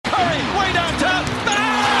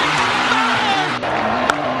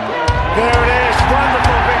There it is.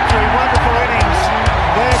 Wonderful victory. Wonderful innings.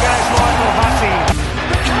 There goes Michael Hussey.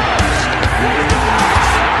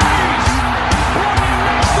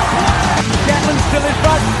 Gatlin's still in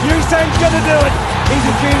front. Usain's going to do it. He's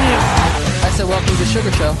a genius. I said welcome to the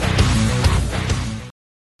Sugar Show.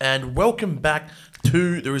 And welcome back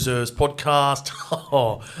to the Reserves podcast.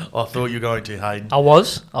 Oh, I thought you were going to, Hayden. I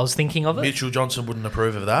was thinking of it. Mitchell Johnson wouldn't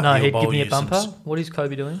approve of that. No, He'll he'd bowl give me a you some bumper. What is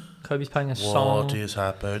Kobe doing? Kobe's playing a song. What is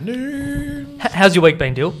happening? How's your week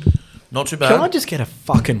been, Dill? Not too bad. Can I just get a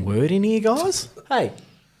fucking word in here, guys? Hey.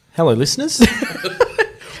 Hello, listeners.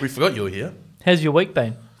 We forgot you were here. How's your week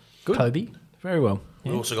been? Good. Kobe? Very well.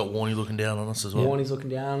 We also got Warney looking down on us as well. Warney's looking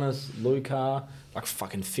down on us. Luca. Like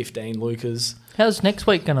fucking 15 Lucas. How's next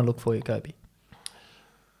week going to look for you, Kobe?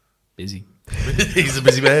 Busy. He's a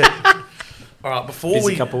busy man. All right,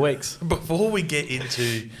 Busy couple of weeks. Before we get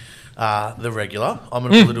into the regular, I'm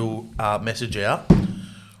going to put a little message out.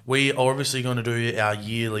 We are obviously going to do our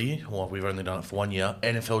yearly, well, we've only done it for 1 year,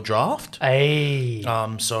 NFL draft. Hey.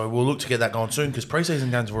 So we'll look to get that going soon because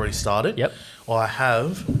preseason games have already started. Yep. I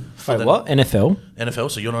have. Wait, what? NFL?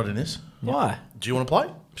 NFL, so you're not in this. Why? Do you want to play?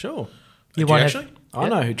 Sure. You Do you won't actually? I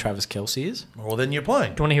know who Travis Kelce is. Well, then you're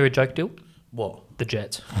playing. Do you want to hear a joke, Dill? What? The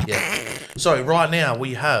Jets. Yeah. So right now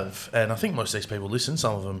we have, and I think most of these people listen,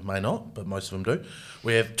 some of them may not, but most of them do.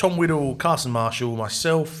 We have Tom Whittle, Carson Marshall,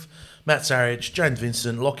 myself, Matt Sarich, James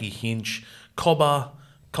Vincent, Lockie Hinch, Cobber,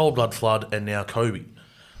 Cold Blood Flood, and now Kobe.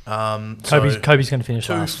 Kobe's going to finish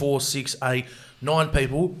 2, last. 4, 6, 8, 9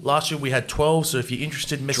 people. Last year we had 12, so if you're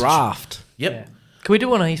interested, message... Draft. Yep. Yeah. Can we do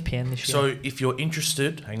one on ESPN this year? So if you're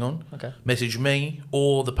interested, hang on. Okay. Message me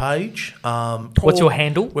or the page. What's your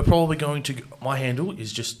handle? We're probably going to. My handle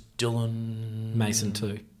is just Dylan Mason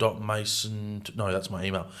 2. Mason. No, that's my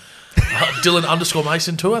email. Dylan _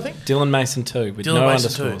 Mason 2, I think. Dylan Mason 2 with Dylan no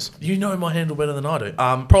Mason underscores. 2. You know my handle better than I do.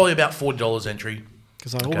 Probably about $40 entry.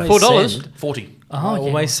 Because I always $4? send... 40. Oh, I yeah.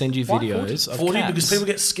 always send you Why videos of 40 cats. because people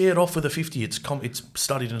get scared off with a 50. It's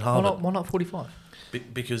studied in Why Harvard. not 45?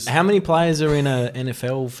 Because How many players are in an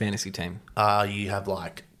NFL fantasy team? you have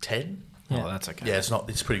like 10. Oh, that's okay. Yeah,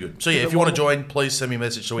 it's pretty good. So yeah, if you want to join, please send me a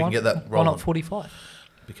message so we can get that Why rolling. not 45?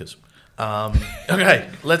 Because okay,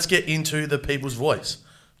 let's get into the people's voice.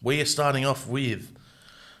 We are starting off with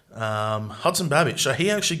Hudson Babbage. So he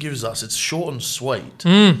actually gives us, it's short and sweet,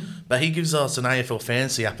 but he gives us an AFL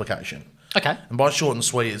fantasy application. Okay. And by short and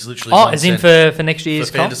sweet, it's literally Oh, as in for next year's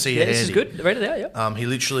for fantasy comp? Yeah, this is handy. good. Read it out, yeah. He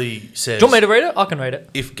literally says, Do you want me to read it? I can read it.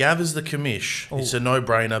 if Gav is the commish, it's a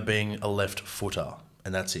no-brainer being a left footer,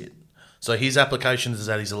 and that's it. So his application is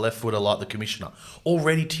that he's a left footer like the commissioner,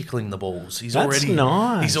 already tickling the balls. He's That's already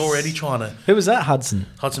nice. He's already trying to. Who was that, Hudson?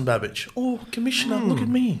 Hudson Babbage. Oh, commissioner, look at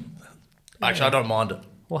me. Actually, I don't mind it.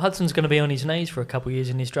 Well, Hudson's going to be on his knees for a couple of years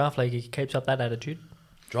in his draft league. He keeps up that attitude.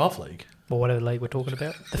 Draft league. Or whatever league we're talking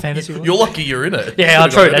about. The fantasy one. You're lucky you're in it. Yeah,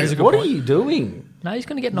 true. That is a good What point. are you doing? No, he's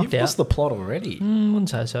going to get knocked You've out. lost the plot already. Wouldn't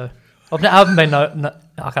say so. I haven't been... No,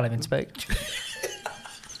 I can't even speak.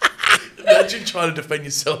 Imagine trying to defend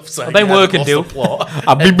yourself saying I've been you haven't working, lost the plot.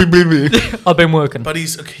 I've been working. But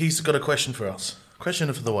he's got a question for us.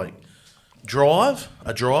 Question for the week. A drive,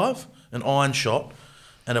 an iron shot,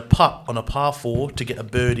 and a putt on a par 4 to get a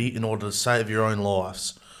birdie in order to save your own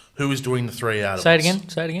lives. Who is doing the 3 out of Say it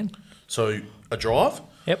us? again. So a drive,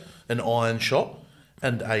 Yep. an iron shot,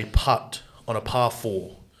 and a putt on a par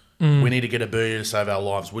 4. We need to get a birdie to save our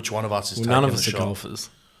lives. Which one of us is taking None of the us are shot? golfers.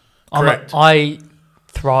 Correct. I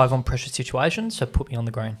thrive on pressure situations, so put me on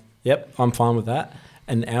the green. Yep, I'm fine with that.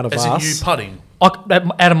 And out of As in us, you putting. Out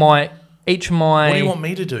of my... Each of my... What do you want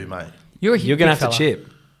me to do, mate? You're you're going to have to chip.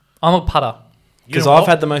 I'm a putter. Because know I've what?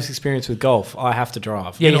 had the most experience with golf. I have to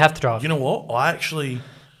drive. Yeah, you have to drive. You know what? I actually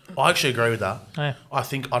agree with that. Yeah. I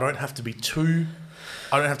think I don't have to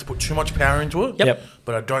put too much power into it. Yep.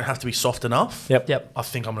 But I don't have to be soft enough. Yep. I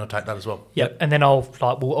think I'm going to take that as well. Yep. And then I'll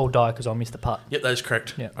die because I missed the putt. Yep, that is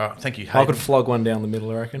correct. Yeah. All right, thank you, I Hayden. could flog one down the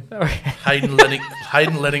middle, I reckon. Hayden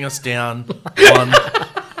letting us down one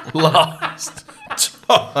last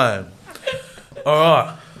time.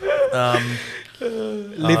 All right.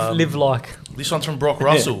 Live like. This one's from Brock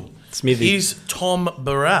Russell. Smithy. Is Tom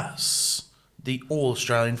Barras the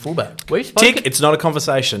All-Australian fullback? We've spoken. Tick, it's not a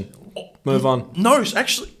conversation. Move on. No, it's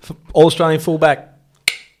actually... All-Australian fullback.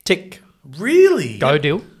 Tick. Really? Go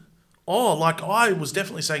deal. Oh, like I was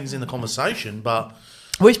definitely saying he's in the conversation, but...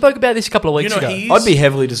 We spoke about this a couple of weeks ago. he is, I'd be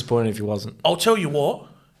heavily disappointed if he wasn't. I'll tell you what,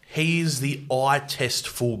 he is the eye test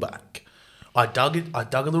fullback. I dug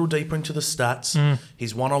a little deeper into the stats.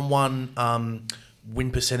 His one-on-one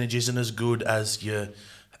win percentage isn't as good as your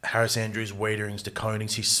Harris Andrews, Wiederings,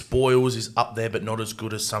 DeConings. His spoils is up there, but not as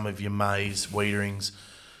good as some of your Mays, Wiederings.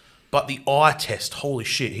 But the eye test, holy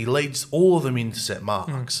shit, he leads all of them in set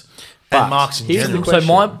marks. But And marks in here's the general.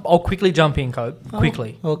 question. I'll quickly jump in, Cope.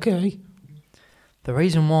 Quickly. Okay. The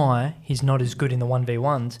reason why he's not as good in the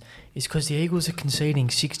 1v1s is because the Eagles are conceding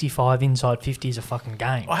 65 inside 50s a fucking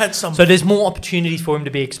game. I had some... So there's more opportunities for him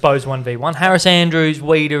to be exposed 1v1. Harris Andrews,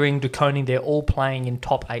 Wiedering, DeConing, they're all playing in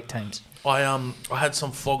top 8 teams. I had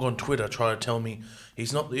some flog on Twitter try to tell me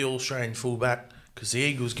he's not the All-Australian fullback because the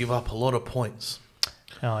Eagles give up a lot of points.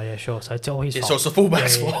 Oh, yeah, sure. So it's all his fault. So it's the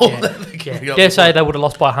fullback's fault. that they give up Dare the say points. they would have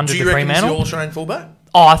lost by 100 Do you to reckon he's the Fremantle. All-Australian fullback?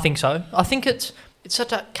 Oh, I think so. I think it's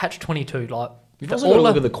such a catch-22. Like, You've also got to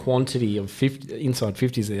look at the quantity of inside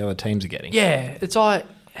 50s that the other teams are getting. Yeah, it's like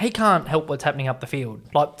he can't help what's happening up the field.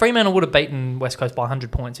 Like, Fremantle would have beaten West Coast by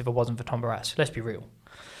 100 points if it wasn't for Tom Barrass. Let's be real.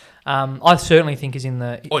 I certainly think he's in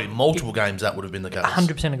the... Oh, in multiple games that would have been the case.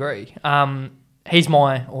 100% agree. He's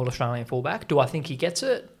my All-Australian fullback. Do I think he gets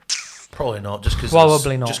it? Probably not, just because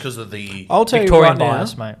Probably not. Just because of the... I'll tell Victorian you right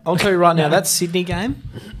bias, now, mate. I'll tell you right now, that Sydney game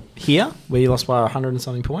here, where you lost by 100 and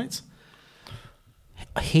something points,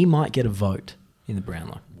 he might get a vote in the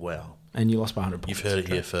Brownlow. Wow. And you lost by 100 points. You've heard it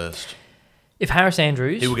here first. If Harris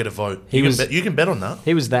Andrews... He will get a vote. He was- You can bet on that.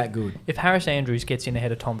 He was that good. If Harris Andrews gets in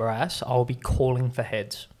ahead of Tom Barrass, I'll be calling for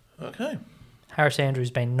heads. Okay. Harris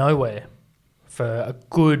Andrews been nowhere for a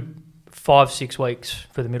good 5-6 weeks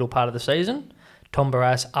for the middle part of the season. Tom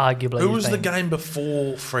Barrass arguably... Who has was the been- game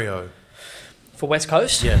before Freo? For West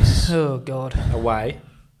Coast? Yes. Oh, God. Away.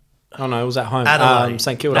 Oh, no, it was at home. Adelaide.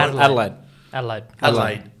 St Kilda. Adelaide. Adelaide.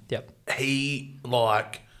 Adelaide. Yep. He,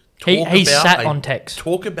 like... He talk about sat on text.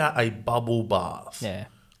 Talk about a bubble bath. Yeah.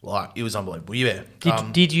 Like, it was unbelievable. Yeah.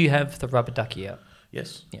 Did you have the rubber ducky out?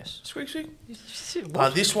 Yes. Yes. Squeak, squeak.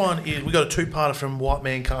 This one is... We got a two-parter from White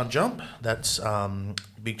Man Can't Jump. That's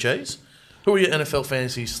Big Cheese. Who are your NFL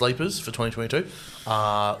fantasy sleepers for 2022?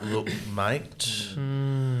 Look, mate.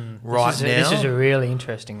 Right now... This is a really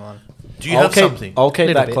interesting one. Do you have something? I'll keep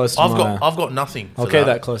Little that bit. close to I've got nothing. I'll keep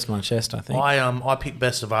that close to my chest, I think. I picked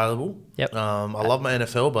best available. Yep. I love my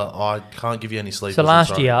NFL, but I can't give you any sleepers. So I'm last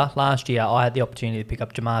sorry. year, I had the opportunity to pick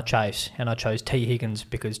up Jamar Chase, and I chose T. Higgins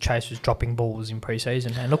because Chase was dropping balls in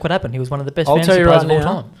preseason. And look what happened. He was one of the best I'll tell fantasy you players right of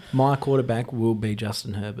all now, time. my quarterback will be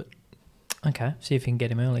Justin Herbert. Okay, see if you can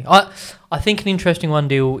get him early. I think an interesting one,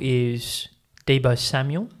 Deal, is Deebo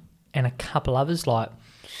Samuel and a couple others, like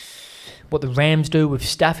what the Rams do with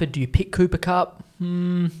Stafford. Do you pick Cooper Kupp?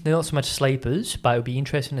 They're not so much sleepers, but it would be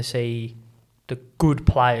interesting to see the good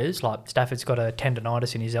players. Like Stafford's got a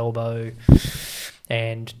tendonitis in his elbow,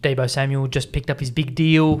 and Deebo Samuel just picked up his big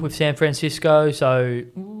deal with San Francisco. So,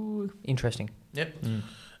 interesting. Yep.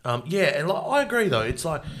 Yeah, and like, I agree though. It's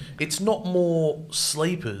like it's not more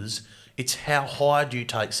sleepers. It's how high do you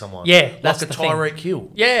take someone? Yeah, that's like a the thing. Tyreek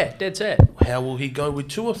Hill. Yeah, dead set. How will he go with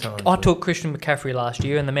Tua? I took Christian McCaffrey last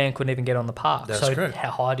year, and the man couldn't even get on the park. That's so correct.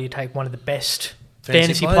 how high do you take one of the best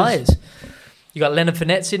Fantasy fantasy players? You got Leonard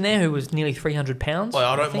Fournette in there, who was nearly 300 pounds.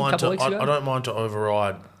 I don't think, mind a couple weeks ago. I don't mind to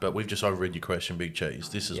override, but we've just overread your question, Big Cheese.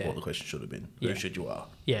 This is Yeah. what the question should have been. Yeah. Who should you are?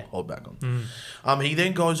 Yeah. Hold back on. He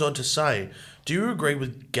then goes on to say, do you agree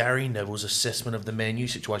with Gary Neville's assessment of the Man U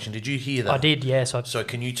situation? Did you hear that? I did, yes. So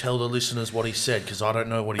can you tell the listeners what he said? Because I don't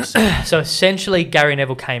know what he said. So essentially, Gary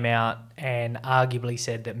Neville came out and arguably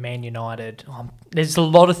said that Man United... there's a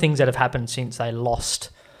lot of things that have happened since they lost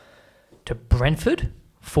to Brentford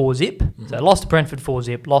 4-0. So they lost to Brentford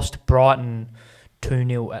 4-0, lost to Brighton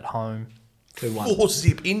 2-0 at home. 2-1.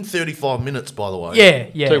 4-0 in 35 minutes, by the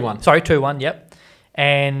way. Yeah. 2-1. Sorry, 2-1, yep.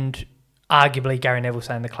 And arguably Gary Neville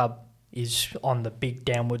saying the club is on the big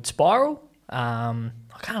downward spiral. I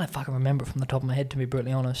can't fucking remember it from the top of my head, to be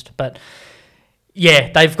brutally honest. But,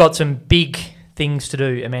 yeah, they've got some big things to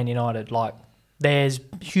do at Man United. Like, there's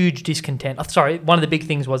huge discontent. One of the big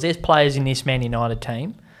things was there's players in this Man United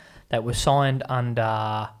team that were signed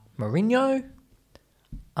under Mourinho,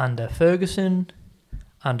 under Ferguson,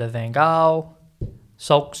 under Van Gaal,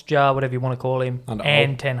 Solskjaer, whatever you want to call him,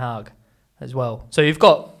 and Ten Hag as well. So you've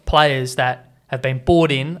got players that have been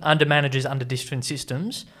bought in under managers, under different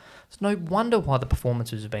systems. It's no wonder why the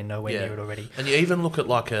performances have been nowhere near it already. And you even look at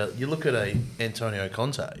a Antonio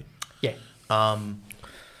Conte. Yeah.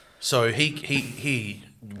 So he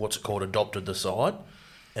adopted the side,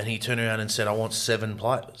 and he turned around and said, I want 7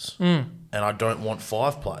 players, and I don't want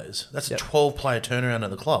 5 players. That's a 12-player turnaround at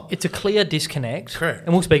the club. It's a clear disconnect. Correct.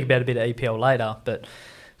 And we'll speak about a bit of EPL later, but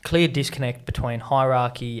clear disconnect between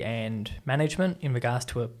hierarchy and management in regards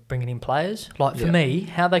to bringing in players. Like, for me,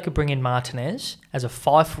 how they could bring in Martinez as a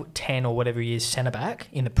 5'10" or whatever he is centre-back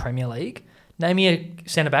in the Premier League. Name me a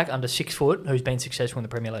centre-back under 6 foot who's been successful in the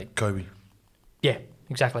Premier League. Kobe. Yeah,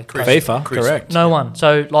 exactly. FIFA, correct. No one.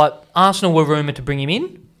 So, like, Arsenal were rumoured to bring him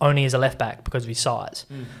in. only as a left back because of his size.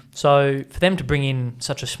 So for them to bring in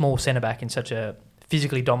such a small centre back in such a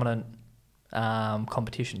physically dominant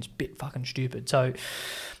competition is a bit fucking stupid. So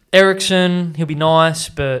Ericsson, he'll be nice,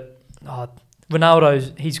 but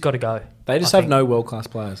he's got to go. They just have no world-class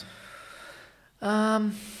players.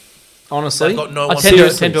 Honestly, They've got no I one. tend to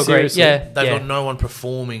agree. Seriously. Yeah, They've yeah. got no one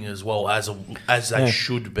performing as well as they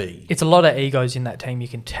should be. It's a lot of egos in that team, you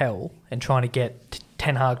can tell, and trying to get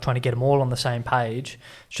Ten Hag trying to get them all on the same page.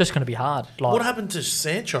 It's just going to be hard. Like, What happened to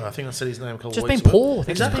Sancho? I think I said his name a couple Just of weeks been ago. poor.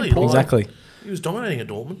 They've just Exactly. been poor. Exactly. He was dominating at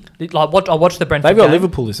Dortmund. I watched the Brentford They've got game.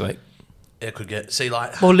 Liverpool this week. It could get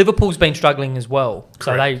like Well, Liverpool's been struggling as well,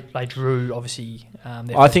 so Correct. they drew obviously.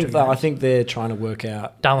 Their I first think two that, I games. think they're trying to work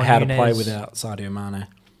out Darwin how to play Núñez. without Sadio Mane.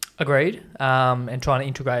 Agreed, and trying to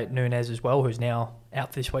integrate Núñez as well, who's now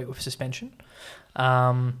out this week with suspension.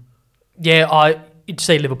 You'd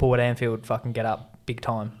see Liverpool at Anfield fucking get up big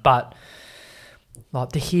time, but like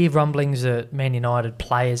to hear rumblings that Man United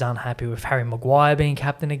players aren't happy with Harry Maguire being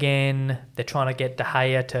captain again. They're trying to get De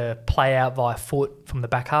Gea to play out via foot from the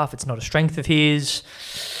back half. It's not a strength of his.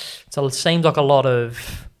 So it seems like a lot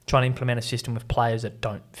of trying to implement a system with players that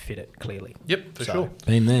don't fit it clearly. Yep, for So- sure.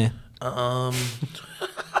 Been there.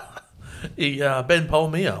 Ben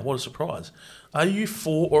Palmier, what a surprise. Are you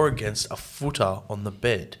for or against a footer on the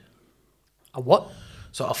bed? A what?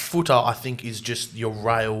 So a footer, I think, is just your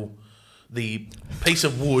rail, the piece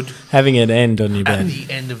of wood Having an end on your at bed.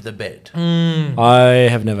 the end of the bed. I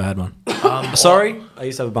have never had one. Sorry, I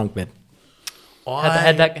used to have a bunk bed.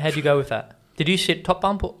 How'd you go with that? Did you sit top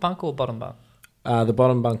bunk or bottom bunk? The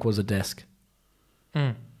bottom bunk was a desk. So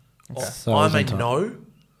I was I'm a on top. no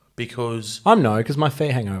because I'm no, because my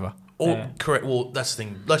feet hang over. correct. Well, that's the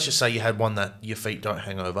thing. Let's just say you had one that your feet don't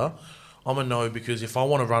hang over. I'm a no because if I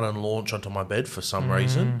want to run and launch onto my bed for some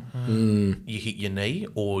reason, you hit your knee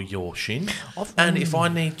or your shin. And if I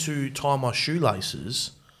need to tie my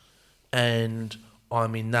shoelaces and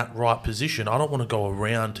I'm in that right position, I don't want to go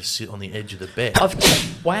around to sit on the edge of the bed.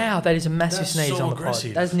 Wow, that is a massive That's sneeze so on the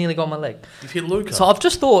aggressive. pod. That's nearly got my leg. You've hit Luca. So I've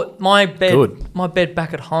just thought my Good. bed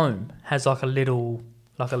back at home has like a little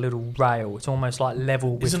rail. It's almost like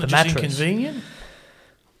level with Isn't the it just mattress. inconvenient?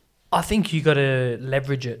 I think you got to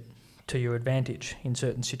leverage it to your advantage in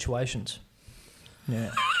certain situations.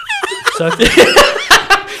 Yeah.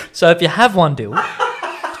 so if you have one deal,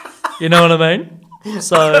 you know what I mean.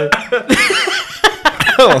 So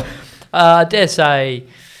I dare say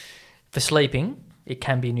for sleeping it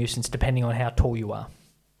can be a nuisance depending on how tall you are.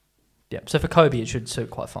 Yeah. So for Kobe it should suit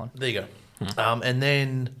quite fine. There you go. And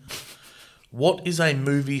then, what is a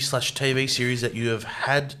movie/TV series that you have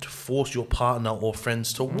had to force your partner or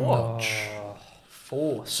friends to watch?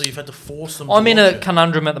 Force. So you've had to force them. I'm to in watch a it.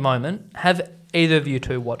 conundrum at the moment. Have either of you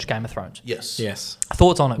two watched Game of Thrones? Yes. Yes.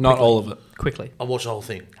 Thoughts on it? Not quickly. all of it. Quickly. I watched the whole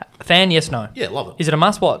thing. Fan? Yes. No. Yeah, love it. Is it a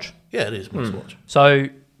must watch? Yeah, it is. Must watch. So,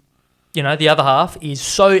 the other half is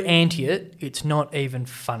so anti it, it's not even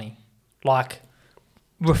funny. Like,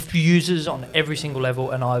 refuses on every single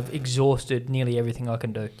level, and I've exhausted nearly everything I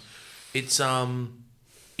can do. It's a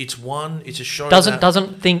show.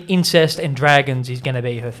 Doesn't think incest and dragons is going to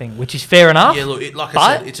be her thing, which is fair enough. Yeah, look, like I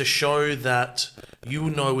but- said, it's a show that you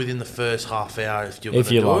will know within the first half hour if you're If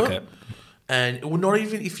going you to do like it. it. And well, not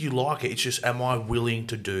even if you like it, it's just, am I willing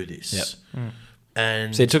to do this? Yep.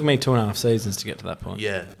 And See, it took me 2.5 seasons to get to that point.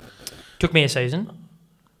 yeah, Took me a season.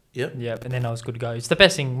 yep. Yep, and then I was good to go. It's the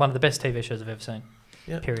best thing, one of the best TV shows I've ever seen.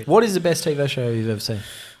 Yep. Period. What is the best TV show you've ever seen?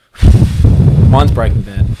 Mine's Breaking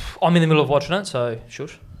Bad. I'm in the middle of watching it, so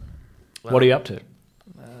should. What are you up to?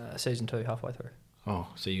 Season 2, halfway through. Oh,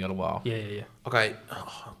 so you got a while. Yeah. Okay,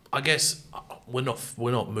 I guess we're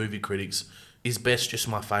not movie critics. Is Best just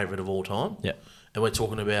my favourite of all time? Yeah. And we're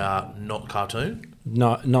talking about not cartoon.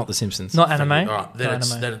 No, not The Simpsons. Not anime. All right, then Not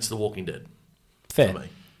it's anime. then it's The Walking Dead Fair. for me.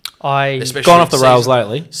 I Gone off the rails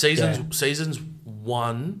lately. Seasons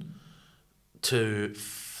 1 to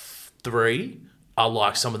 3 are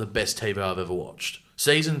like some of the best TV I've ever watched.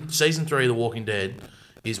 Season 3 of The Walking Dead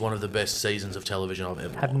is one of the best seasons of television I've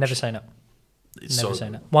ever have watched. never seen it. It's Never so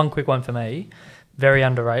seen good. it. One quick one for me. Very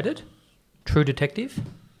underrated. True Detective.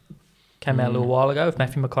 Came out a little while ago with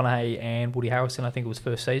Matthew McConaughey and Woody Harrelson. I think it was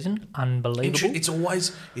first season. Unbelievable. It's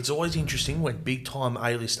always interesting when big time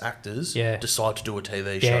A-list actors Yeah. decide to do a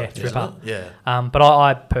TV show. Yeah, it's isn't rip it? Yeah. But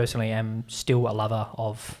I personally am still a lover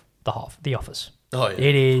of The Office. Oh yeah.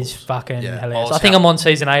 It is fucking Yeah. hilarious. I was I think how- I'm on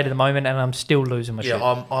season 8 at the moment, and I'm still losing my shit.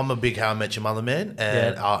 Yeah, I'm a big How I Met Your Mother man,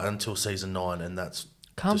 and until season 9, and that's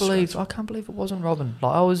I can't believe it wasn't Robin.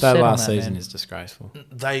 Like I was That set on last that, season man. is disgraceful.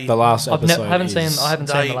 they the last I episode haven't is... seen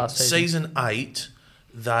the last season. season 8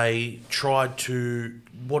 they tried to.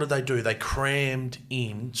 What did they do? They crammed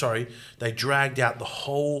in. Sorry, they dragged out the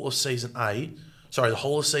whole of season 8. Sorry, the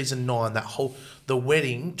whole of season 9. The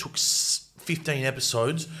wedding took 15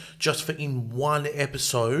 episodes just for in one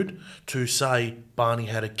episode to say Barney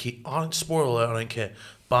had a kid. I don't spoil it. I don't care.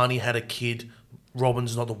 Barney had a kid.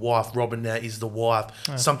 Robin's not the wife. Robin now is the wife.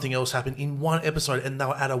 Oh. Something else happened in one episode, and they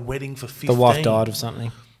were at a wedding for 15. The wife died of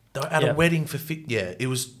something. They were at a wedding for it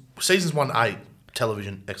was seasons 1 to 8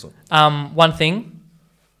 television. Excellent. One thing.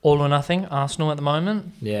 All or Nothing, Arsenal at the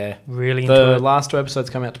moment. Yeah. Really into The it. last 2 episodes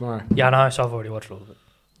come out tomorrow. Yeah, I know, so I've already watched all of it.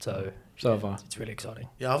 So have I. It's really exciting.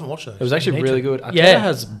 Yeah, I haven't watched that. It was actually really good. Yeah. Arteta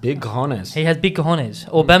has big cojones. He has big cojones.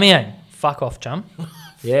 Aubameyang, fuck off, chum.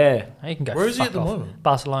 Yeah. He can go Where is he fuck at the off. moment?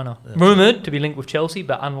 Barcelona. Rumoured to be linked with Chelsea,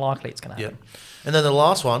 but unlikely it's going to happen. And then the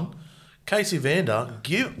last one, Casey Vander,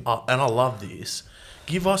 and I love this,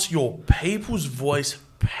 give us your People's Voice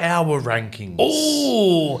power rankings.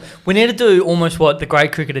 Oh, we need to do almost what the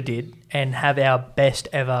great cricketer did and have our best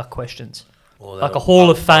ever questions. Like a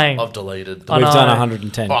Hall of Fame. I've deleted. We've done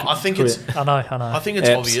 110. Right, I think it's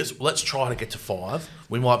Eps. obvious. Let's try to get to 5.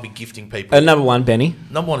 We might be gifting people. Number 1, Benny.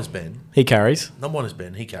 Number 1 is Ben. He carries. Number 1 is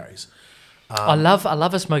Ben. He carries. I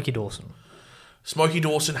love a Smokey Dawson. Smokey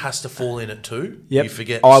Dawson has to fall in it too. Yep. You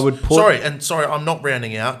forget. I would put... Sorry, I'm not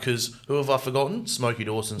rounding out because who have I forgotten? Smokey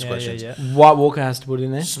Dawson's questions. White Walker has to put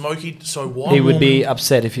in there. Smokey, so White He would be Walker-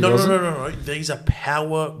 upset if he wasn't. No. These are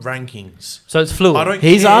power rankings. So it's fluid. I don't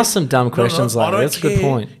He's care. asked some dumb questions I lately. don't That's a good care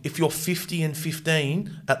point. If you're 50 and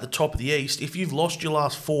 15 at the top of the East, if you've lost your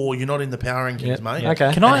last 4, you're not in the power rankings, Yep. mate.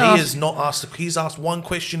 Okay. Can I And ask- he has not asked. He's asked one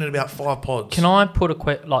question in about 5 pods. Can I put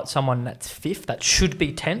someone that's 5th that should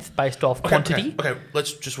be 10th based off quantity? Okay,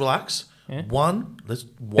 let's just relax. Yeah.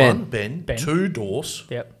 Ben. Ben. 2, Dorse.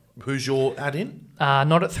 Yep. Who's your add-in?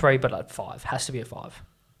 Not at 3, but at 5. Has to be at 5.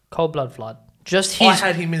 Cold Blood Flood. Just I his.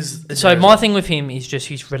 had him as... So my thing with him is just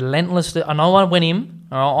he's relentless. I know I went him.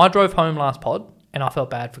 I drove home last pod and I felt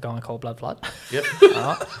bad for going Cold Blood Flood. Yep. So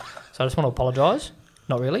I just want to apologise.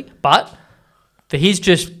 Not really, but for his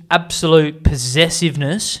just absolute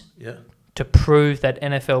possessiveness Yeah. to prove that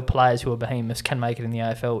NFL players who are behemoths can make it in the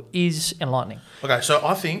AFL is enlightening. Okay, so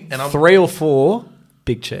I think... and I'm 3 or 4,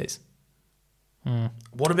 Big Cheese.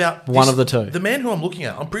 What about... One of the 2. The man who I'm looking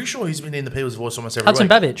at, I'm pretty sure he's been in the People's Voice almost every Hudson week.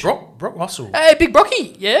 Babbage. Brock Russell. Hey, Big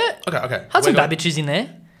Brocky, yeah. Okay. Hudson We're going- Babbage is in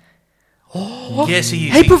there. Yes, he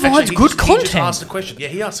is. He provides actually, good He just content. asked a question. Yeah,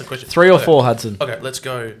 he asked a question. 3 or Okay. 4, Hudson. Okay, let's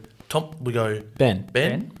go. Tom, we go Ben.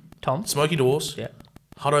 Ben, Tom. Smokey Dawes, Yep.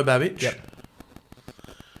 Hutto Babbage, Yep.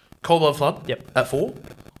 Cold Blood Flood Yep. at 4,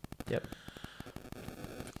 Yep.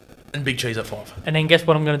 and Big Cheese at 5. And then guess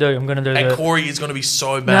what I'm going to do? I'm going to do And the... Corey is going to be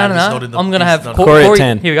so No, bad. no, He's no. not in the. I'm going to he's have not- Corey at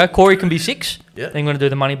 10. Here we go. Corey can be 6. Yeah. Then I'm going to do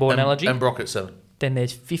the money ball analogy. and Brock at 7. Then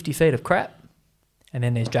there's 50 feet of crap. And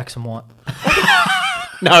then there's Jackson White.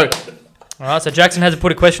 No. All right, so Jackson hasn't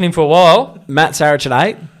put a question in for a while. Matt Sarich at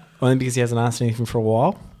 8. Only because he hasn't asked anything for a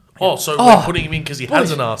while. Oh, so we're putting him in because he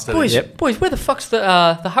hasn't asked it. Boys, where the fuck's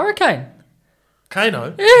the Hurricane?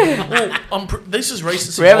 Kano. Yeah. Well, this is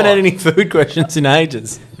recency. We haven't had bias. any food questions in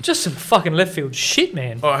ages. Just some fucking left field shit,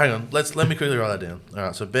 man. All right, hang on. Let me quickly write that down. All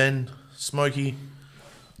right, so Ben, Smokey,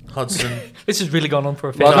 Hudson. This has really gone on for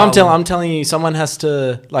a fair Like while. I'm telling you, someone has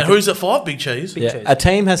to like. And who's at 5? Big Cheese. Big Cheese. A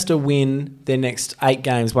team has to win their next 8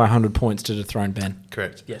 games by 100 points to dethrone Ben.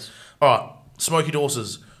 Correct. Yes. All right, Smokey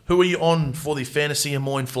Dawsers. Who are you on for the Fantasy and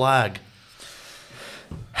Moyne flag?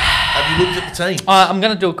 Have you looked at the team? I'm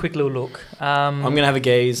going to do a quick little look. I'm going to have a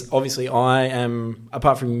gaze. Obviously, I am,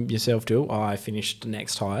 apart from yourself, Dill, I finished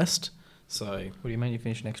next highest. So What do you mean you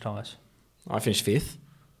finished next highest? I finished 5th.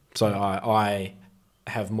 So I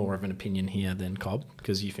have more of an opinion here than Cobb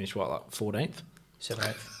because you finished, what, like 14th?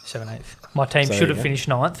 7th. My team So should there have you go. finished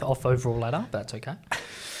 9th off overall ladder, but that's okay.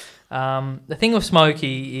 The thing with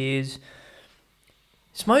Smokey is...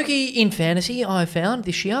 Smokey, in fantasy, I found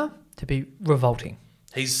this year to be revolting.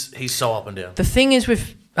 He's so up and down. The thing is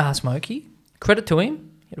with Smokey, credit to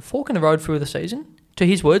him, he had a fork in the road through the season. To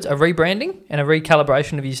his words, a rebranding and a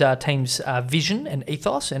recalibration of his team's vision and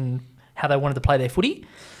ethos and how they wanted to play their footy. And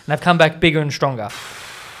they've come back bigger and stronger.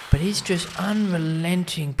 But his just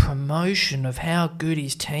unrelenting promotion of how good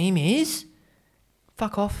his team is,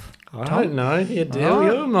 fuck off. I Tom. don't know. You Dill,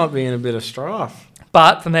 you might be in a bit of strife.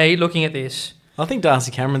 But for me, looking at this, I think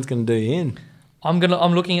Darcy Cameron's going to do you in. I'm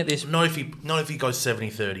looking at this. Not if he goes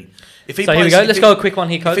 70-30. If he So here we go. Let's go a quick one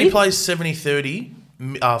here, If Kobe. he plays 70-30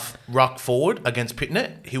 ruck forward against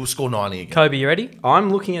Pitnet, he will score 90 again. Kobe, you ready? I'm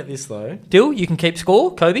looking at this, though. Dill, you can keep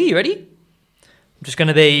score. Kobe, you ready? I'm just going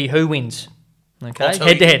to be who wins. Okay, I'll tell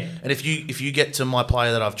head to you- head. And if you get to my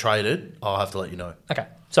player that I've traded, I'll have to let you know. Okay,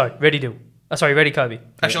 so ready, Dill. Oh, sorry, ready, Kobe.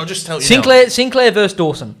 Actually, I'll just tell you Sinclair versus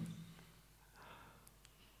Dawson.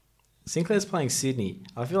 Sinclair's playing Sydney.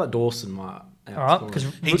 I feel like Dawson might. All right, because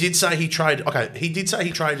He did say he traded. Okay, he did say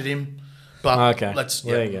he traded him, but Okay. let's.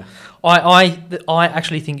 There you go. I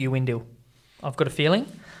actually think you win, Dill. I've got a feeling.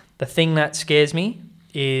 The thing that scares me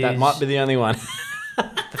is That might be the only one.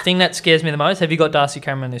 the thing that scares me the most. Have you got Darcy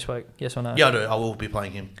Cameron this week? Yes or no? Yeah, I do. I will be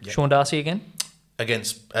playing him. Yeah. Sean Darcy again.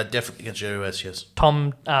 Definitely against US. Yes.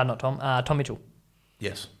 Tom Mitchell.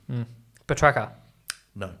 Yes. Petrarca.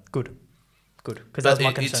 No. Good. Because that's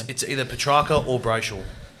my concern. It's either Petrarca or Brayshaw.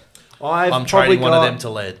 I'm I'm trading one of them to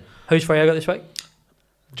lead. Who's free I got this week?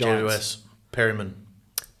 Giants. US. Perryman.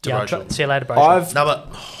 To Yeah, Brayshaw. see you later, Brayshaw. No,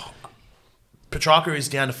 but Petrarca is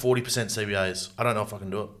down to 40% CBAs. I don't know if I can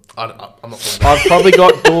do it. I'm not pulling I've probably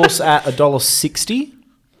got Dorse at $1.60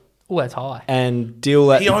 Oh, that's high. and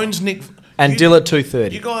Dill at He owns Nick. Dill at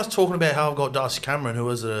 $2.30. You guys talking about how I've got Darcy Cameron, who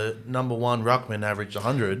was a number one ruckman, averaged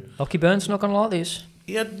 100. Lockie Burns not going to like this.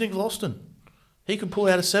 He had Nick Loston. He could pull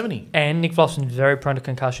out a 70. And Nick Flosson's very prone to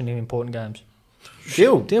concussion in important games.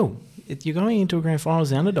 Dill. You're going into a grand final as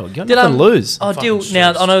the underdog. You got Did, nothing to lose. Oh, Fucking Dill. Now,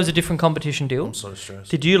 stressed. I know it was a different competition, Dill. I'm so stressed.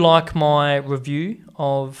 Did you like my review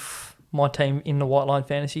of my team in the White Line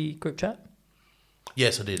Fantasy group chat?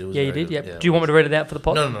 Yes, I did. It was Yeah, you very did. good. Yep. Do you want me to read it out for the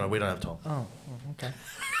pod? No, we don't have time. Oh, okay.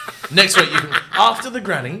 Next week, you can. After the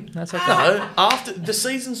granny. That's okay. No, after the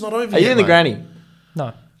season's not over Are yet. you in the mate. granny?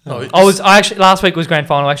 No. No, I actually last week was grand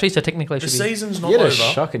final actually, so technically it the should be. season's not You had over. a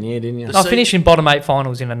shocking year, didn't you? The I finished in bottom 8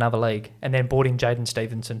 finals in another league, and then brought in Jaden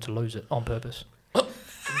Stevenson to lose it on purpose.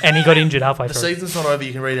 And he got injured halfway The through. season's not over.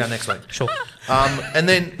 You can read out next week. Sure. And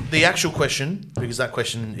then the actual question, because that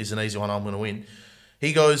question is an easy one, I'm going to win.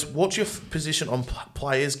 He goes, what's your position on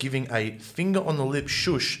players giving a finger on the lip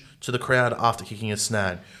shush to the crowd after kicking a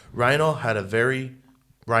snag? Rainer had a very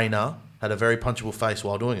punchable face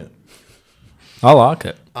while doing it. I like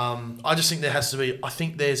it. I just think there has to be, I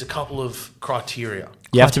think there's a couple of criteria.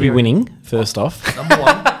 You have to be winning, first off. Number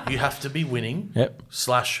one, you have to be winning. Yep.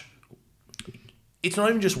 It's not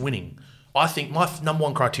even just winning. I think my number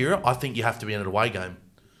one criteria, I think you have to be in an away game.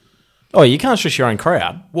 Oh, you can't shush your own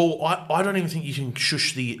crowd. Well, I don't even think you can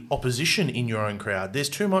shush the opposition in your own crowd. There's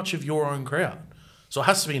too much of your own crowd. So it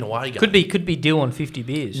has to be an away game. Could be Dill on 50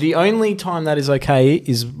 beers. The only time that is okay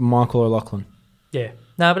is Michael O'Loughlin. Yeah.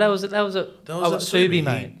 No, but that was a Subi,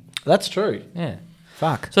 mate. That's true. Yeah.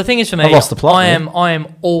 Fuck. So the thing is for me, I've lost the plot, I man.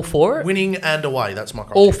 am all for it. Winning and away, that's my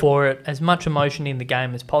criteria. All for it. As much emotion in the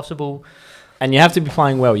game as possible. And you have to be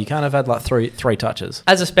playing well. You can't have had like three touches.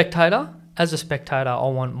 As a spectator, I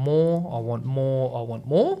want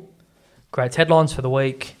more. Great headlines for the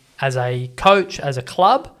week. As a coach, as a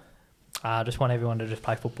club, I just want everyone to just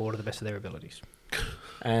play football to the best of their abilities.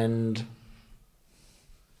 And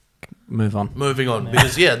move on. Moving on,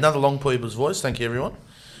 because another long people's voice. Thank you, everyone.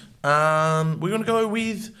 We're going to go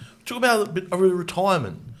talk about a bit of a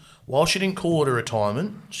retirement. While she didn't call it a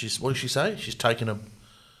retirement, what did she say? She's taking a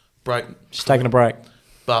break. She's taking a break.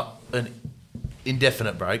 But an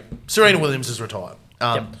indefinite break. Serena Williams is retired.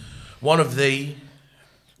 One of the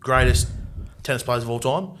greatest tennis players of all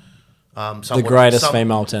time. The greatest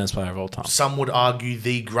female tennis player of all time. Some would argue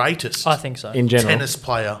the greatest. I think so. In general. Tennis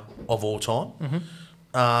player of all time.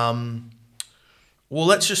 Well,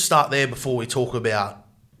 let's just start there before we talk about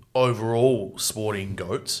overall sporting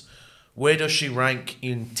goats. Where does she rank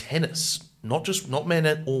in tennis? Not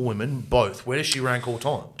men or women, both. Where does she rank all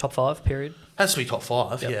time? Top 5, period. Has to be top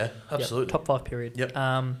 5. Yep. Yeah, absolutely. Yep. Top 5, period. Yep.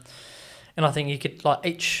 And I think you could like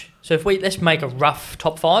each. So if let's make a rough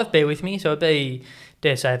top 5. Bear with me. So it'd be,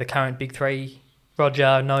 dare say, the current big 3: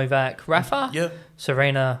 Roger, Novak, Rafa, Yeah.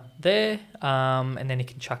 Serena there, and then you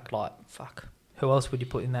can chuck who else would you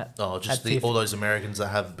put in that? Oh, just at fifth? all those Americans that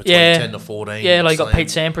have between 10 to 14. Yeah, like you got slams. Pete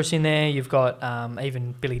Sampras in there. You've got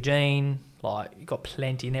even Billie Jean. Like you got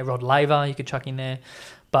plenty in there. Rod Laver you could chuck in there.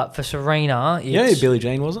 But for Serena, it's... You know who Billie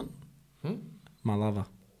Jean wasn't? My lover.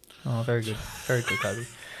 Oh, very good. Very good, Kobe.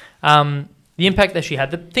 The impact that she had,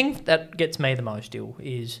 the thing that gets me the most still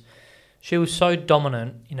is she was so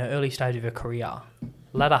dominant in her early stage of her career.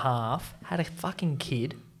 Latter half, had a fucking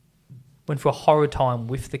kid, went through a horrid time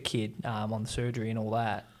with the kid on the surgery and all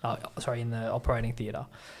that. In the operating theatre.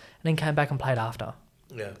 And then came back and played after.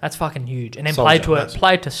 Yeah. That's fucking huge. And then Soldier,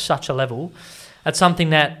 played to such a level. That's something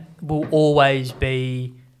that will always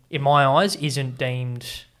be, in my eyes, isn't deemed...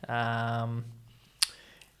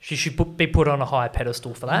 she should be put on a higher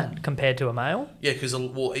pedestal for that compared to a male. Yeah, because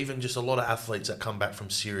even just a lot of athletes that come back from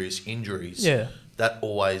serious injuries, Yeah. that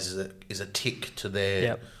always is a tick to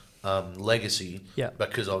their legacy. Yep.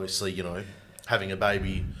 Because obviously, having a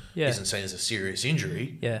baby Yeah. isn't seen as a serious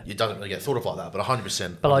injury, Yeah. it doesn't really get thought of like that. But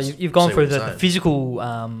 100%. But like, you've gone through the physical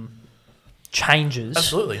changes.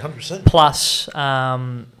 Absolutely, 100%. Plus,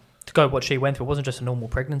 to go what she went through, it wasn't just a normal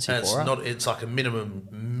pregnancy And for her. it's like a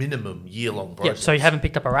minimum year-long Yeah, process. so you haven't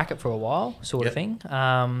picked up a racket for a while, sort of thing.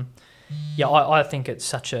 I think it's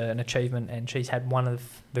such an achievement, and she's had one of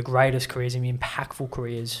the greatest careers and impactful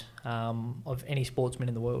careers of any sportsman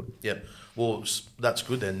in the world. Yeah. Well, that's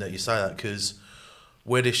good then that you say that, because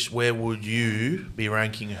where would you be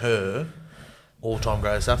ranking her all-time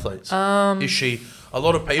greatest athletes? Is she a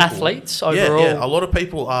lot of people Athletes overall? Yeah. A lot of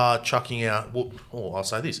people are chucking out. Well, I'll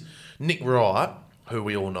say this: Nick Wright, who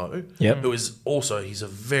we all know, who is also he's a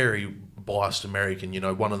very biased American. You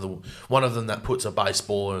know, one of them that puts a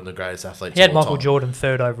baseballer in the greatest athletes. He had of all Michael time. Jordan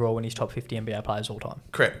third overall in his top 50 NBA players all time.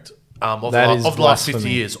 Correct. Of That the is last 50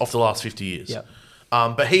 blasphemy. years. Of the last 50 years. Yep.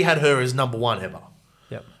 But he had her as number one ever.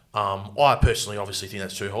 Yep. I personally obviously think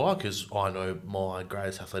that's too high, because I know my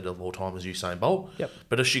greatest athlete of all time is Usain Bolt. Yep.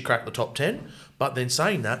 But does she crack the top 10? But then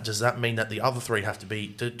saying that, does that mean that the other three have to be...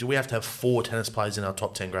 Do we have to have 4 tennis players in our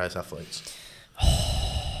top 10 greatest athletes?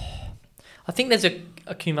 I think there's a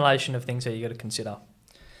accumulation of things that you got to consider.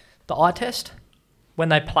 The eye test, when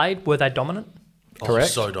they played, were they dominant? Correct.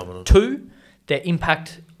 Oh, so dominant. 2, their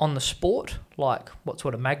impact on the sport, like what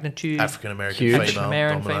sort of magnitude? African-American Huge. female.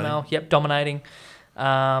 African-American dominating. female, yep, dominating.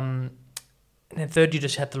 And then 3rd, you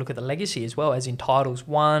just have to look at the legacy as well, as in titles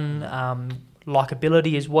won,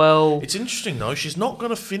 likability as well. It's interesting, though. She's not going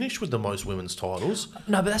to finish with the most women's titles.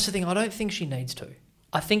 No, but that's the thing. I don't think she needs to.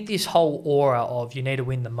 I think this whole aura of you need to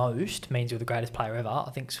win the most means you're the greatest player ever, I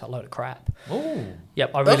think it's a load of crap. Oh.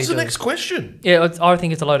 Yep, I really That's do. the next question. Yeah, I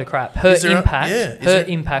think it's a load of crap. Her Is there impact,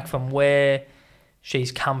 impact from where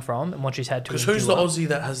she's come from and what she's had to Because endure. who's the Aussie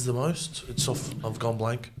that has the most? I've gone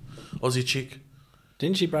blank. Aussie chick.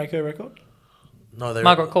 Didn't she break her record? No, they're...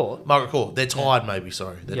 Margaret Court. Margaret Court. They're tied, maybe,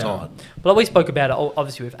 sorry. They're tied. Well, we spoke about it,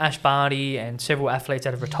 obviously, with Ash Barty and several athletes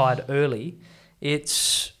that have retired early.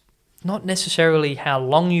 It's not necessarily how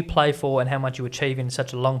long you play for and how much you achieve in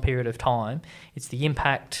such a long period of time. It's the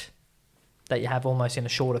impact that you have almost in a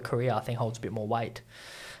shorter career, I think, holds a bit more weight.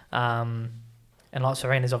 And like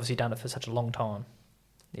Serena's obviously done it for such a long time.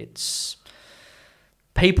 It's...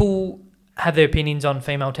 People have their opinions on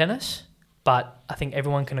female tennis, but I think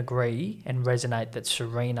everyone can agree and resonate that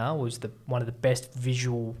Serena was one of the best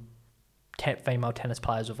visual female tennis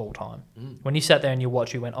players of all time. When you sat there and you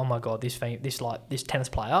watched, you went, "Oh my god, this tennis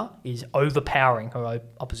player is overpowering her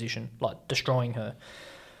opposition, like destroying her."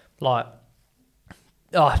 Like,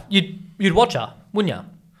 you'd watch her, wouldn't you?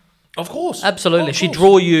 Of course. Absolutely. Oh, of She'd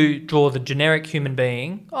course. draw the generic human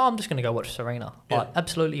being. Oh, I'm just going to go watch Serena. Yeah. Like,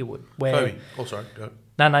 absolutely, you would. Where? Kobe. Oh, sorry. Go.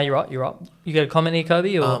 No, you're right. You got a comment here,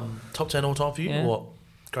 Kobe? Or Top 10 all time for you? Yeah. Or what?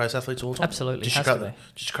 Greatest athletes all time? Absolutely, Did she has crack to the, be.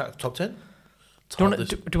 did she crack the top 10? do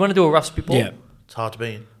you want to do a rough spitball? Yeah. It's hard to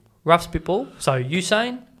be in. Rough spitball. So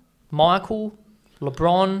Usain, Michael,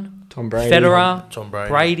 LeBron, Tom Brady. Federer, Tom Brady.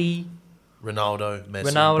 Brady, Ronaldo. Messi.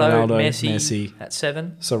 Ronaldo, Ronaldo, Messi. Messi. At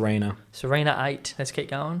 7. Serena. Serena 8. Let's keep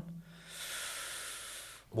going.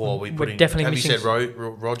 Well, we We're putting, definitely have you missing said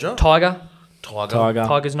Roger? Tiger. Tiger.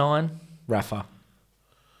 Tiger's 9. Rafa.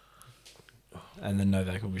 And then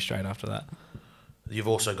Novak will be straight after that. You've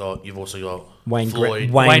also got Wayne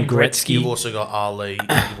Floyd. Wayne Gretzky. You've also got Ali.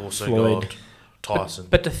 You've also Floyd. got Tyson.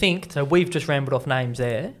 But to think, so we've just rambled off names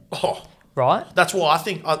there, Oh, right? that's why I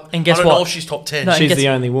think. And guess I don't know what? if she's top 10. No, She's guess- the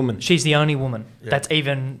only woman. She's the only woman Yeah. that's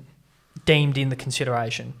even deemed in the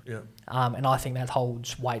consideration. Yeah. And I think that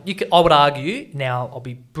holds weight. I would argue, now I'll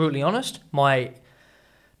be brutally honest, my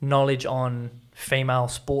knowledge on female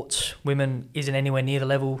sports women isn't anywhere near the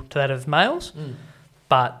level to that of males,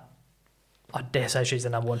 but I dare say she's the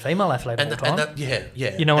number one female athlete of all time. Yeah.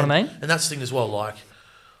 You know what I mean? And that's the thing as well.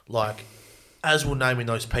 Like, as we're naming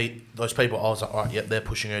those people, I was like, all right, yeah, they're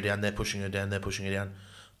pushing her down. They're pushing her down. They're pushing her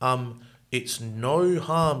down. It's no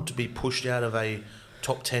harm to be pushed out of a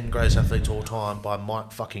top 10 greatest athletes of all time by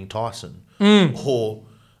Mike fucking Tyson or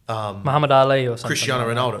Muhammad Ali or something. Cristiano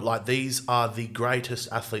like that. Ronaldo. Like, these are the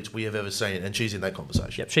greatest athletes we have ever seen, and she's in that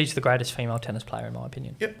conversation. Yep, she's the greatest female tennis player in my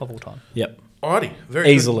opinion of all time. Yep. Alrighty, very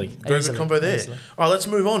Easily. good. Very Easily. good combo there. Easily. All right, let's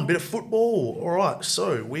move on. Bit of football. All right,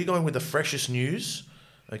 so we're going with the freshest news.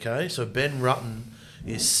 Okay, so Ben Rutten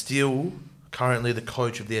is still currently the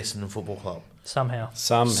coach of the Essendon Football Club. Somehow.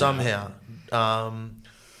 Somehow.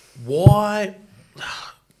 Why?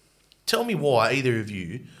 Tell me why, either of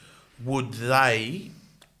you, would they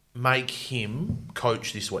make him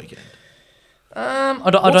coach this weekend? I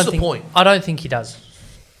What's don't the think, point? I don't think he does.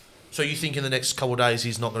 So you think in the next couple of days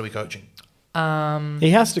he's not going to be coaching? He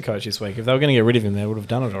has to coach this week. If they were going to get rid of him, they would have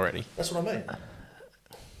done it already. That's what I mean.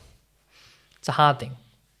 It's a hard thing.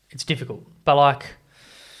 It's difficult. But like,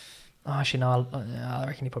 actually, no, I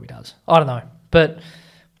reckon he probably does. I don't know. But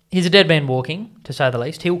he's a dead man walking, to say the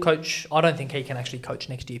least. He'll coach. I don't think he can actually coach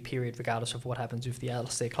next year, period, regardless of what happens with the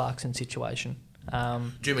Alistair Clarkson situation.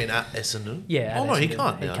 Do you mean at Essendon? Yeah. Oh, no, he Essendon.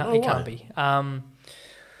 can't. He now. can't, No he way. can't be.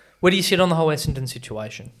 Where do you sit on the whole Essendon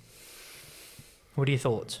situation? What are your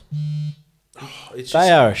thoughts? It's They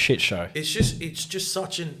just, are a shit show. it's just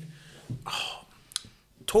such an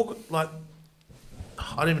talk like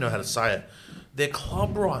I don't even know how to say it. Their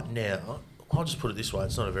club right now, I'll just put it this way: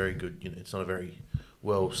 it's not a very good, it's not a very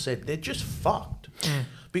well said. They're just fucked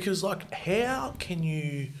because like, how can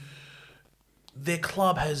you? Their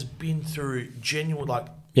club has been through genuine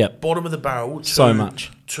Yep. bottom of the barrel. So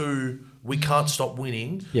much. To we can't stop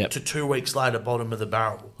winning. Yep. To 2 weeks later, bottom of the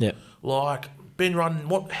barrel. Yep. Like Ben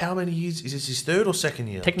Rutten, how many years is this? His third or second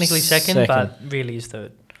year? Technically second, but really is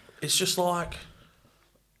third. It's just like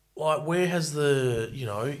where has the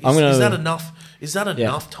I'm gonna- is that enough? Is that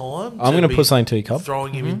enough time? I'm going to be put something to you, Cobb.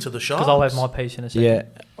 throwing him into the sharks. Because I'll have my piece in a second. Yeah,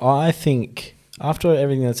 I think after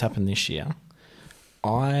everything that's happened this year,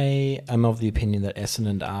 I am of the opinion that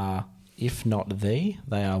Essendon are, if not they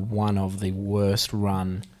are one of the worst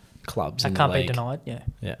run clubs in That the can't be league. denied, yeah.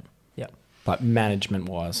 Yeah, Yeah. like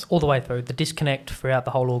management-wise. All the way through. The disconnect throughout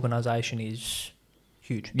the whole organisation is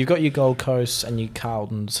huge. You've got your Gold Coast and your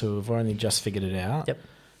Carltons who have only just figured it out. Yep.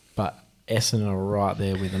 But Essendon are right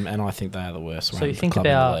there with them, and I think they are the worst So you think club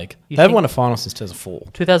about- in the league. you They haven't think- won a final since 2004.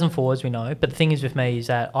 2004, as we know. But the thing is with me is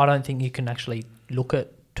that I don't think you can actually look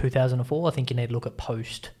at 2004. I think you need to look at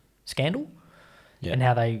post-scandal Yeah. and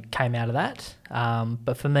how they came out of that.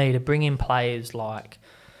 But for me, to bring in players like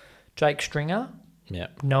Jake Stringer, Yeah.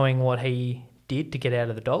 knowing what he did to get out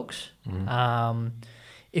of the Dogs,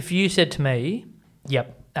 if you said to me,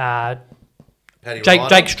 yep, Paddy Jake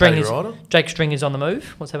Ryder? String Paddy is Ryder? Jake String is on the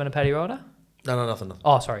move. What's happening to Paddy Ryder? No, nothing.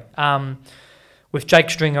 Oh, sorry. With Jake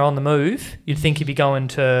Stringer on the move, you'd think he'd be going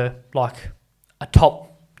to like a top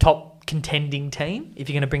contending team if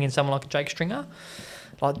you're going to bring in someone like a Jake Stringer.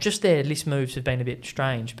 Like just their list moves have been a bit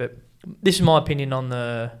strange, but this is my opinion on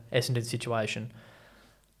the Essendon situation.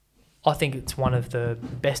 I think it's one of the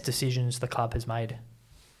best decisions the club has made.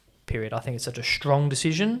 Period. I think it's such a strong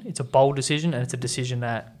decision. It's a bold decision, and it's a decision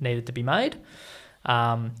that needed to be made.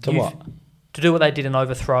 To what? To do what they did and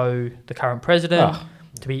overthrow the current president.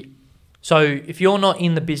 So if you're not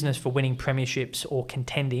in the business for winning premierships or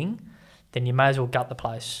contending, then you may as well gut the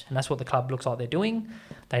place. And that's what the club looks like they're doing.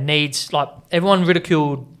 They need, like, everyone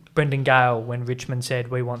ridiculed Brendan Gale when Richmond said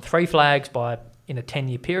we want 3 flags in a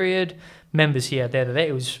 10-year period. Members here, there.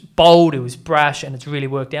 It was bold, it was brash, and it's really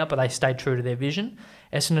worked out, but they stayed true to their vision.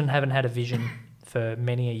 Essendon haven't had a vision for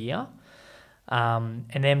many a year. And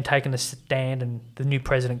them taking a stand and the new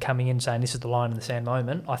president coming in saying this is the line in the sand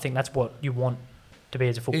moment, I think that's what you want to be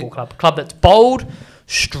as a football club. A club that's bold,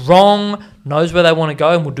 strong, knows where they want to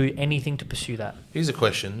go, and will do anything to pursue that. Here's a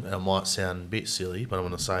question, and it might sound a bit silly, but I'm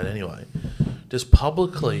going to say it anyway. Does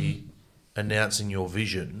publicly announcing your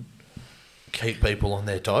vision keep people on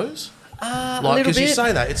their toes? A little Because you bit.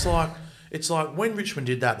 say that, it's like when Richmond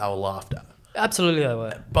did that, they were laughed at. Absolutely they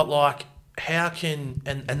were. But like, how can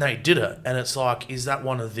and they did it, and it's like, is that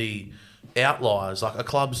one of the outliers? Like a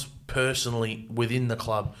club's personally within the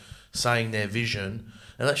club saying their vision,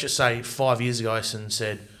 and let's just say 5 years ago, Essendon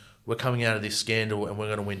said we're coming out of this scandal and we're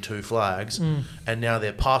going to win 2 flags, and now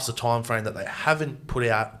they're past the time frame that they haven't put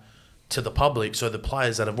out to the public. So the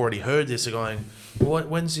players that have already heard this are going,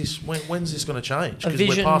 when's this going to change?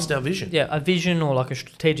 Because we're past our vision. Yeah, a vision or like a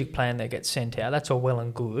strategic plan that gets sent out, that's all well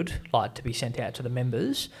and good, like to be sent out to the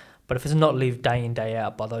members. But if it's not lived day in, day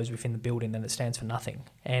out by those within the building, then it stands for nothing.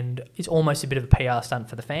 And it's almost a bit of a PR stunt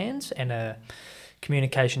for the fans and a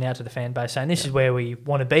communication out to the fan base saying this is where we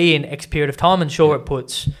want to be in X period of time. And sure, it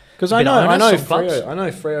puts... Because I know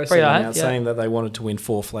Freo saying that they wanted to win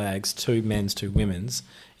 4 flags, 2 men's, 2 women's,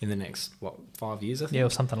 in the next 5 years, I think. Yeah, or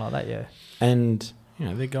something like that. Yeah. And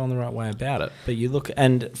they're going the right way about it. But you look,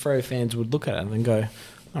 and Freo fans would look at it and go,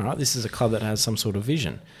 "All right, this is a club that has some sort of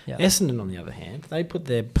vision." Yeah. Essendon, on the other hand, they put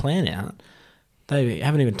their plan out. They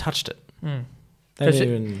haven't even touched it. They haven't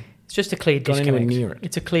even. It's just a clear disconnect. Gone anywhere near it.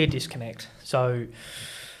 It's a clear disconnect. So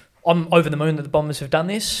I'm over the moon that the Bombers have done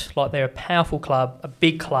this. Like, they're a powerful club, a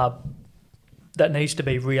big club that needs to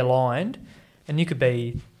be realigned. And you could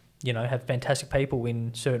be, have fantastic people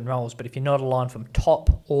in certain roles, but if you're not aligned from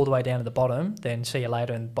top all the way down to the bottom, then see you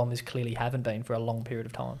later. And Bombers clearly haven't been for a long period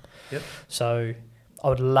of time. Yep. So I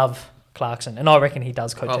would love Clarkson, and I reckon he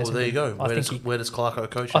does coach Oh, Essendon. well, there you go. Where does Clarko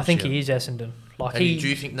coach? I think next year? he is Essendon. Like And do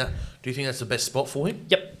you think that's the best spot for him?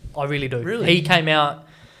 Yep, I really do. Really? He came out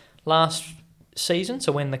last season,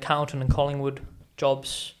 so when the Carlton and Collingwood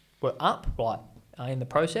jobs were up, in the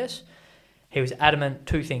process, he was adamant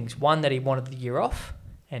two things. One, that he wanted the year off,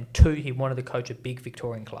 and two, he wanted to coach a big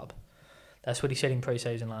Victorian club. That's what he said in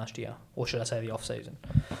pre-season last year, or should I say the off-season.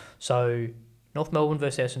 So, North Melbourne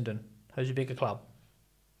versus Essendon. Who's a bigger club?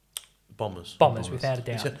 Bombers, without a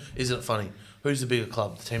doubt. Isn't it funny? Who's the bigger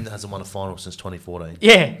club? The team that hasn't won a final since 2014.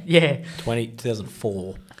 Yeah.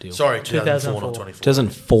 2004 deal. Sorry, 2004, not 24.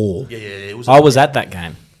 2004. Yeah. It was. I was at that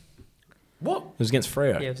game. What? It was against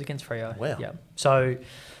Freo. Yeah, it was against Freo. Wow. Yeah. So,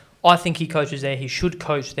 I think he coaches there. He should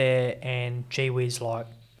coach there, and gee whiz,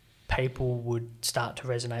 people would start to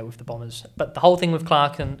resonate with the Bombers. But the whole thing with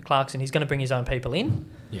Clarkson, he's going to bring his own people in,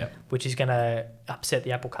 which is going to upset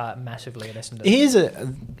the apple cart massively at Essendon.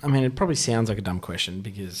 It probably sounds like a dumb question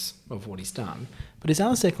because of what he's done, but is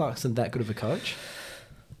Alistair Clarkson that good of a coach?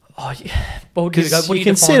 Oh, yeah. What do you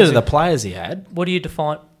consider the players he had. What do you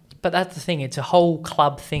define? But that's the thing. It's a whole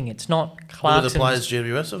club thing. It's not Clarkson. Look at the players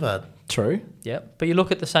GWS have had. True. Yeah, but you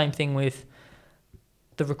look at the same thing with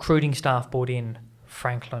the recruiting staff brought in.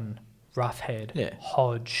 Franklin, Roughhead,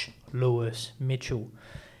 Hodge, Lewis, Mitchell,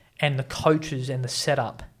 and the coaches and the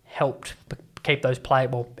setup helped keep those players.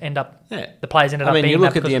 The players ended up being. You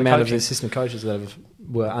look at the amount of coaching. assistant coaches that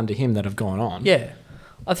were under him that have gone on. Yeah,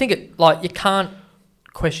 I think you can't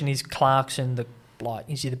question is Clarkson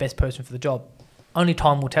is he the best person for the job? Only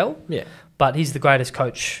time will tell. Yeah, but he's the greatest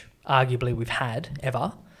coach arguably we've had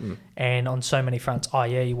ever. And on so many fronts,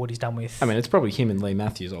 i.e. what he's done with... it's probably him and Lee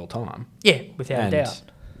Matthews all time. Yeah, without a doubt.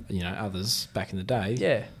 Others back in the day.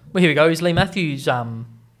 Yeah. Well, here we go. Is Lee Matthews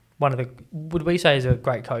would we say is a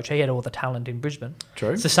great coach? He had all the talent in Brisbane. True.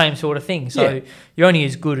 It's the same sort of thing. So you're only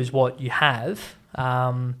as good as what you have.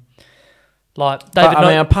 David...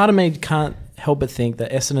 a part of me can't help but think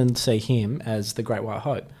that Essendon see him as the Great White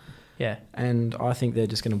Hope. Yeah. And I think they're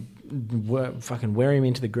just going to fucking wear him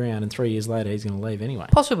into the ground, and 3 years later he's going to leave anyway.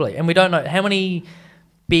 Possibly, and we don't know how many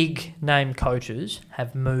big name coaches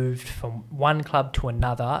have moved from one club to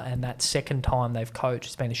another, and that second time they've coached,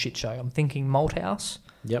 it's been a shit show. I'm thinking Malthouse.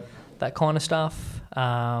 Yep. That kind of stuff.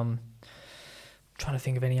 Trying to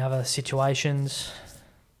think of any other situations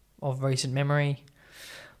of recent memory,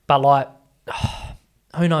 but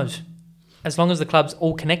who knows? As long as the club's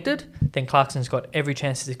all connected, then Clarkson's got every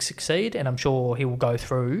chance to succeed, and I'm sure he will go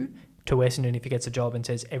through to Essendon if he gets a job and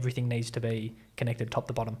says everything needs to be connected top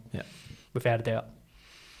to bottom. Yeah. Without a doubt.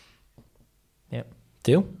 Yep.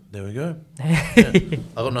 Deal? There we go.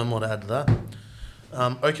 I've got no more to add to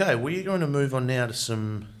that. Okay, we're going to move on now to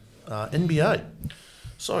some NBA.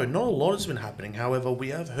 So, not a lot has been happening. However, we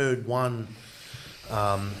have heard one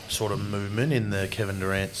sort of movement in the Kevin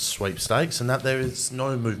Durant sweepstakes, and that there is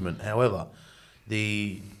no movement. However,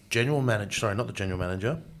 the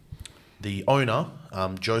owner,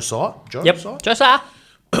 Josiah. Yep, Josiah.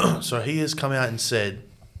 So he has come out and said,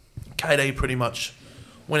 KD pretty much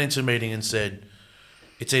went into a meeting and said,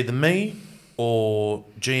 it's either me or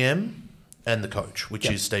GM and the coach, which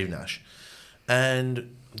is Steve Nash.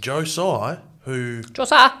 And Josiah, who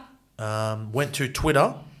went to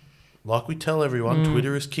Twitter, like we tell everyone,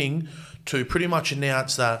 Twitter is king, to pretty much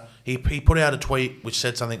announce that he put out a tweet which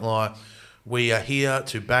said something like, we are here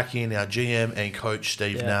to back in our GM and coach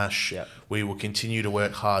Steve Nash. Yep. We will continue to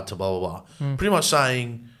work hard to blah, blah, blah. Pretty much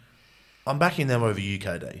saying, I'm backing them over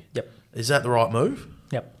UKD. Yep. Is that the right move?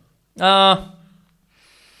 Yep.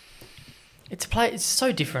 It's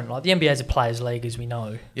so different. Like, the NBA is a players' league, as we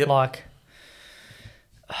know. Yep.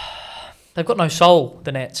 They've got no soul,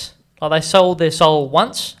 the Nets. They sold their soul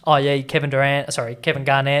once, i.e. Kevin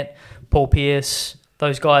Garnett, Paul Pierce,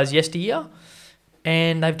 those guys yesteryear.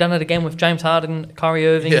 And they've done it again with James Harden, Kyrie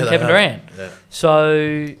Irving, and Kevin Durant. Yeah.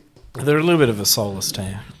 So they're a little bit of a soulless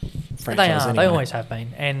team. They are. Anyway. They always have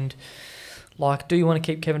been. And do you want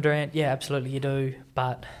to keep Kevin Durant? Yeah, absolutely, you do.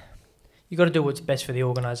 But you got to do what's best for the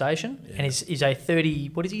organisation. Yeah. And is a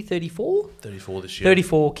 34? 34 this year.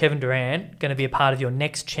 34 Kevin Durant going to be a part of your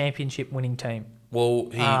next championship winning team? Well,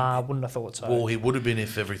 wouldn't have thought so. Well, he would have been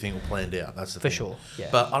if everything were planned out. That's the thing. For sure, yeah.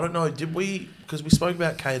 But I don't know, did we... Because we spoke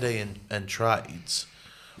about KD and trades.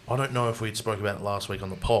 I don't know if we spoke about it last week on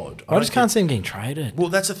the pod. I just can't see him getting traded. Well,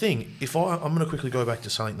 that's the thing. I'm going to quickly go back to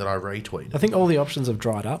something that I retweeted. I think all the options have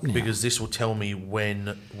dried up now. Because this will tell me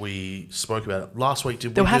when we spoke about it. Last week,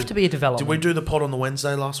 There'll have to be a development. Did we do the pod on the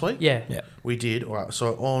Wednesday last week? Yeah. We did. All right.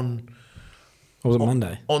 So on... Or was it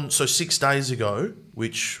Monday? So 6 days ago,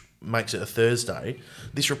 which makes it a Thursday,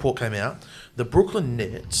 this report came out. The Brooklyn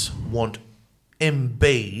Nets want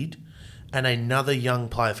Embiid and another young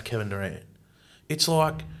player for Kevin Durant. It's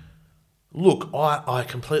like, look, I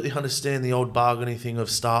completely understand the old bargaining thing of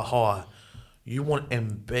start high. You want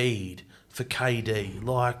Embiid for KD.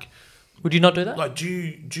 Like, Would you not do that? like do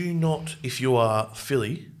you not, if you are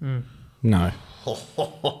Philly? No.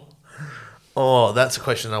 Oh, that's a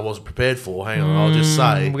question I wasn't prepared for. Hang on, I'll just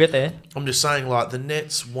say. We'll get there. I'm just saying, like, the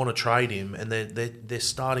Nets want to trade him, and they're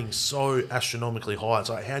starting so astronomically high. It's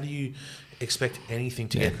like, how do you expect anything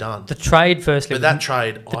to get done? The trade, firstly, But that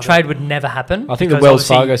trade, the trade would never happen. I think the because Wells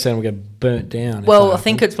obviously- Fargo Center will get burnt down. Well, I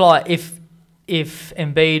think it's like if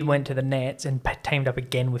Embiid went to the Nets and teamed up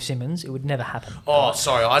again with Simmons, it would never happen. Oh,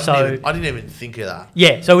 sorry, I didn't even think of that.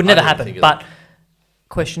 Yeah, so it would never I didn't happen. think of But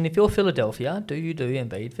question: if you're Philadelphia, do you do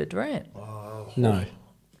Embiid for Durant? no.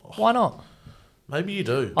 Why not? Maybe you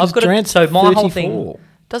do. I've got Durant's so my whole 34. thing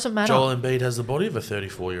doesn't matter. Joel Embiid has the body of a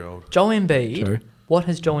 34-year-old. Joel Embiid. True. What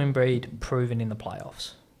has Joel Embiid proven in the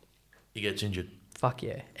playoffs? He gets injured. Fuck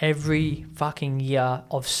yeah! Every fucking year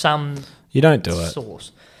of some You don't do it.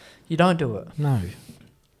 source, you don't do it. No.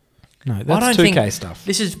 No, I that's don't 2K think stuff.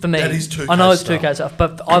 This is for me. That is 2K I know it's stuff. 2K stuff,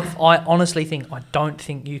 but I honestly think I don't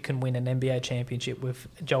think you can win an NBA championship with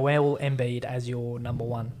Joel Embiid as your number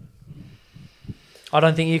one. I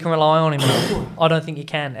don't think you can rely on him. I don't think you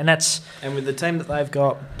can, and that's And with the team that they've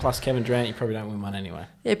got, plus Kevin Durant, you probably don't win one anyway.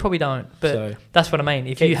 yeah, probably don't. But So, that's what I mean.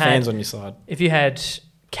 If Keep you your fans had, on your side. if you had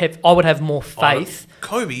Kev, I would have more faith.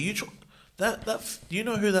 Kobe, you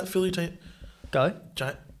know who that Philly team? Go,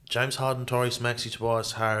 James Harden, Tyrese Maxey,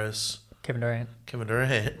 Tobias Harris, Kevin Durant. Kevin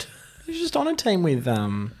Durant. He's just on a team with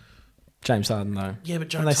James Harden, though. Yeah, but And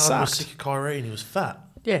James they Harden was sucked. sick of Kyrie and he was fat.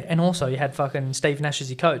 Yeah, and also you had fucking Steve Nash as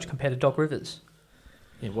your coach compared to Doc Rivers.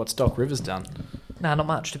 Yeah, what's Doc Rivers done? No, not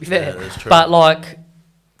much, to be Yeah, fair. that's true. But, like,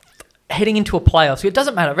 heading into a playoff, it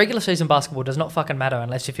doesn't matter. Regular season basketball does not fucking matter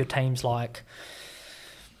unless if your team's like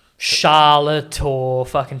Charlotte or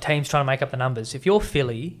fucking teams trying to make up the numbers. If you're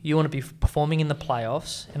Philly, you want to be performing in the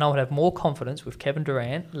playoffs, and I would have more confidence with Kevin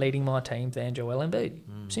Durant leading my team than Joel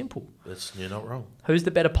Embiid. Simple. You're not wrong. Who's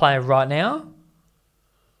the better player right now?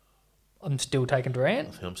 I'm still taking I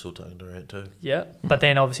Durant. think I'm still taking Durant too. Yeah. But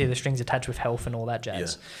then obviously the strings attached with health and all that Yeah,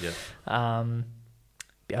 jazz. yeah.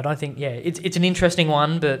 I don't think, it's an interesting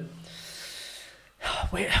one, but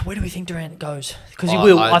where do we think Durant goes? Because he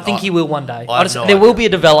will. I think he will one day. I have no there will idea. be a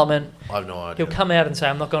development. I have no idea. He'll come out and say,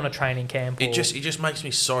 I'm not going to training camp. It just makes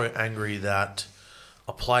me so angry that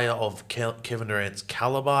a player of Kevin Durant's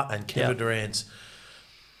caliber and Kevin Yeah. Durant's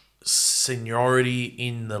seniority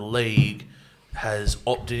in the league has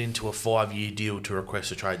opted into a 5-year deal to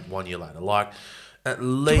request a trade 1 year later. Like, at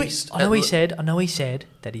least... I know he said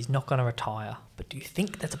that he's not going to retire, but do you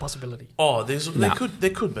think that's a possibility? Oh, there could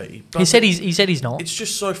be. But He said he's not. It's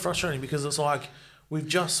just so frustrating because it's like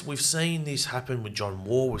we've seen this happen with John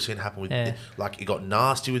Wall. We've seen it happen with like it got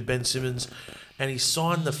nasty with Ben Simmons, and he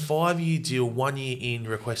signed the 5-year deal 1 year in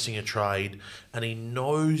requesting a trade, and he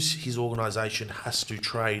knows his organisation has to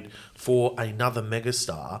trade for another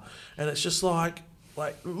megastar, and it's just like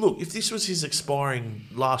look, if this was his expiring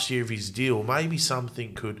last year of his deal, maybe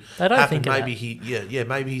something could They don't happen. think of Maybe that.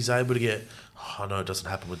 maybe he's able to get. I know it doesn't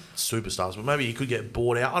happen with superstars, but maybe he could get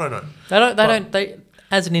bought out. I don't know. They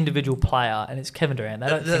as an individual player, and it's Kevin Durant. They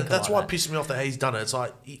don't think That's like why that. it pisses me off that he's done it. It's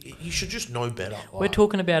like you should just know better. We're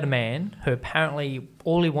talking about a man who apparently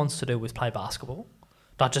all he wants to do is play basketball.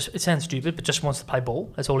 It sounds stupid, but just wants to play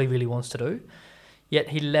ball. That's all he really wants to do. Yet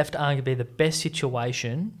he left arguably the best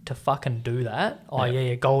situation to fucking do that.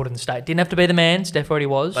 Golden State. Didn't have to be the man. Steph already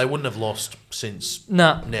was. They wouldn't have lost since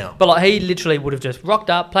No. now. But like he literally would have just rocked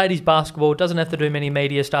up, played his basketball, doesn't have to do many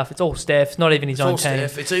media stuff. It's all Steph. It's not even his It's own all team.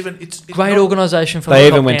 Steph. It's Great not, organisation from They the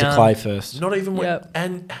even top went to down. Clay first. Not even Yep.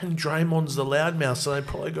 and Draymond's the loudmouth, so they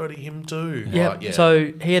probably go to him too. Yeah. Like, yeah.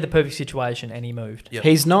 So he had the perfect situation and he moved. Yep.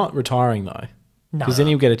 He's not retiring, though. No. Because then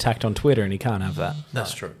he'll get attacked on Twitter and he can't have that.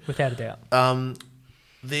 That's true. Without a doubt.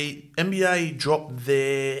 The NBA dropped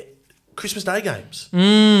their Christmas Day games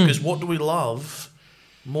because what do we love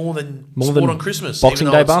more than sport than on Christmas? Boxing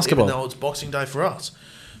even though Day it's- basketball. Even though it's Boxing Day for us.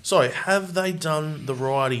 So have they done the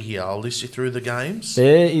righty here? I'll list you through the games.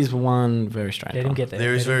 There is one very strange Let him one. get there.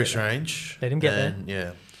 There is Let him very get there. strange. Let him get there. And,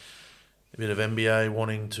 yeah. A bit of NBA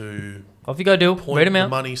wanting to Off you go, Dill. Read point him the out.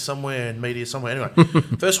 money somewhere and media somewhere. Anyway,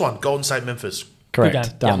 first one, Golden State Memphis. Correct. Good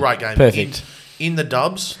game. Done. Great game. Perfect. In the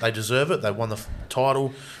dubs, they deserve it. They won the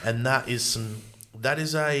title, and that is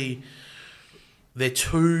they're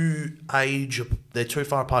too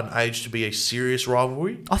far apart in age to be a serious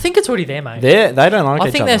rivalry. I think it's already there, mate. They don't like I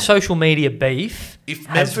each think other. their social media beef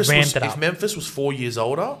has ramped it up. If Memphis was 4 years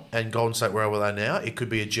older and Golden State were they now, it could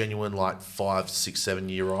be a genuine 5, 6, 7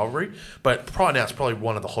 year rivalry. But right now, it's probably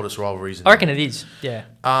one of the hottest rivalries. I reckon it is. Yeah.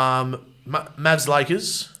 Mavs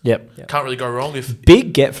Lakers. Yep. Can't really go wrong.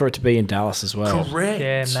 Big get for it to be in Dallas as well. Correct.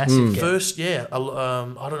 Yeah, massive. First, I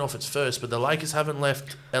don't know if it's first, but the Lakers haven't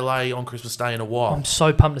left LA on Christmas Day in a while. I'm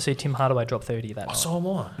so pumped to see Tim Hardaway drop 30 that night. So am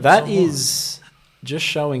I. That is just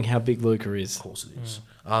showing how big Luka is. Of course it is.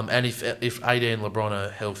 And if AD and LeBron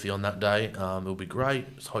are healthy on that day, it'll be great.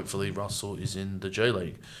 Hopefully Russell is in the G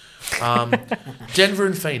League. Denver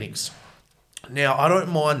and Phoenix. Now, I don't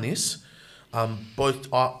mind this.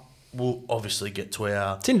 We'll obviously get to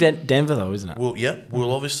our... It's in Denver though, isn't it?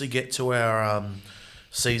 We'll obviously get to our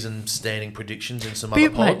season standing predictions in some other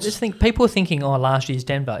Mate, pods. just think, people are thinking, last year's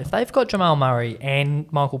Denver. If they've got Jamal Murray and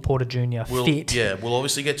Michael Porter Jr. fit... Yeah, we'll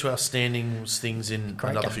obviously get to our standings things in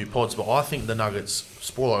Great another game. few pods, but I think the Nuggets,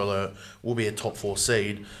 spoiler alert, will be a top 4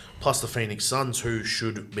 seed, plus the Phoenix Suns, who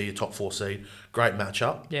should be a top 4 seed. Great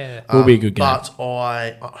matchup. Yeah. Will be a good game.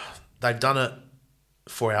 But they've done it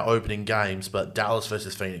for our opening games, but Dallas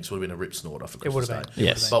versus Phoenix would have been a rip snorter for Christmas would have Day. been.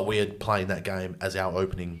 Yes. But we are playing that game as our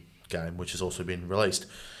opening game, which has also been released.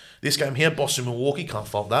 This game here, Boston-Milwaukee, can't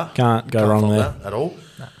fault that. Can't go wrong fault there. that at all.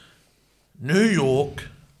 No. New York,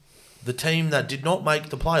 the team that did not make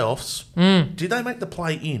the playoffs, did they make the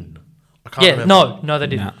play-in? I can't remember. No, they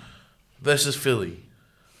didn't. No. Versus Philly.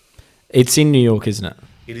 It's in New York, isn't it?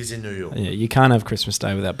 It is in New York. Yeah, you can't have Christmas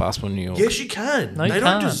Day without basketball in New York. Yes, you can. No, you they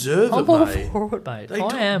can't. don't deserve I'm it, all mate. for it, mate. They I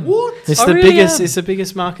do- am. What? It's I the really biggest. am. It's the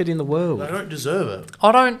biggest market in the world. They don't deserve it.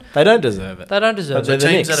 I don't. They don't deserve it. They don't deserve But The it. they're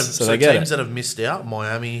the teams Knicks, that have, so they get teams it. that have missed out,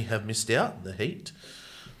 Miami have missed out, the Heat.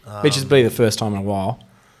 Which has been the first time in a while.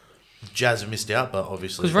 Jazz have missed out, but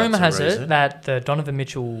obviously Because rumour that's a has reason. it that the Donovan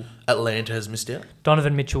Mitchell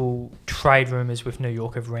trade rumours with New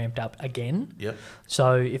York have ramped up again. Yep.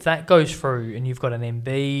 So if that goes through and you've got an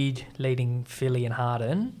Embiid leading Philly and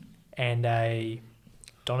Harden and a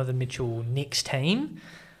Donovan Mitchell Knicks team,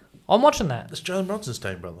 I'm watching that. That's Jalen Brunson's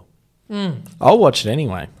team, brother. I'll watch it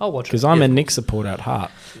anyway. I'll watch it. Because I'm a Knicks supporter at heart.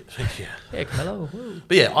 Yeah. Yeah, Carmelo. Woo.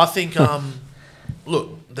 But yeah, I think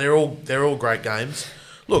look, they're all great games.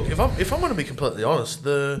 Look, if I'm going to be completely honest,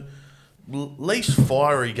 the least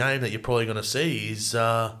fiery game that you're probably going to see is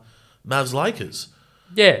Mavs Lakers.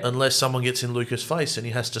 Yeah. Unless someone gets in Luka's face and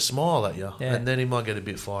he has to smile at you, Yeah. and then he might get a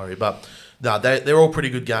bit fiery. But no, they're all pretty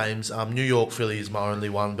good games. New York Philly is my only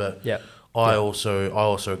one, but Yep. I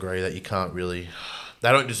also agree that you can't really,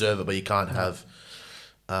 they don't deserve it, but you can't have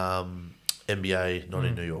NBA not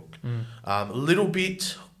in New York. A little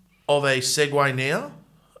bit of a segue now.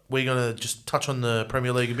 We're going to just touch on the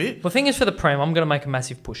Premier League a bit. Well, the thing is, for the Prem, I'm going to make a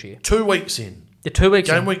massive push here. 2 weeks in. The 2 weeks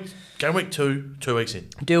Game in. week 2, 2 weeks in.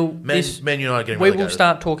 Deal. Man United getting we relegated. will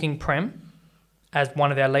start talking Prem as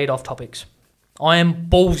one of our lead-off topics. I am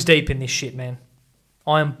balls deep in this shit, man.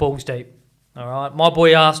 I am balls deep. All right? My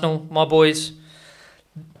boy Arsenal, my boys.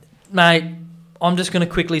 Mate, I'm just going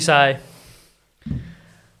to quickly say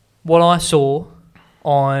what I saw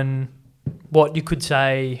on what you could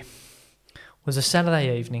say was a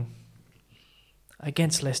Saturday evening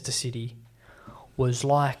against Leicester City was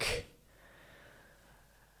like...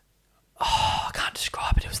 I can't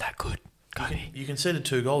describe it. It was that good. You conceded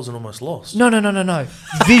 2 goals and almost lost. No.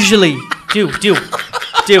 Visually. Deal.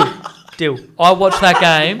 I watched that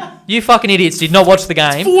game. You fucking idiots did not watch the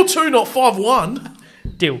game. 4-2, not 5-1.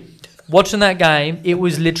 Deal. Watching that game, it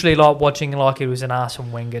was literally like watching like it was an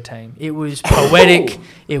Arsene Wenger team. It was poetic.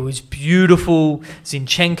 It was beautiful.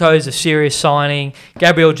 Zinchenko's a serious signing.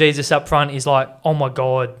 Gabriel Jesus up front is like, oh my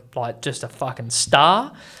God, like just a fucking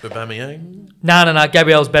star. Aubameyang. No.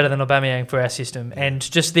 Gabriel's better than Aubameyang for our system. And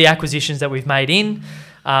just the acquisitions that we've made in,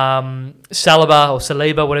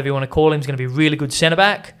 Saliba, whatever you want to call him, is going to be a really good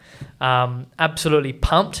centre-back. Absolutely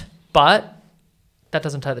pumped. But that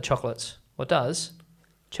doesn't take the chocolates. What does?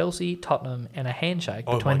 Chelsea, Tottenham, and a handshake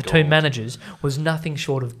between the two managers was nothing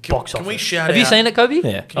short of box office. Can we shout Have you out- seen it, Kobe?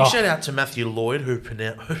 Yeah. Can you shout out to Matthew Lloyd, who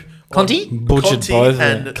Conti? Butchered both of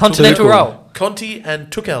them. and Continental Tuchel. roll. Conti and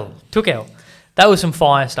Tuchel. Tuchel. That was some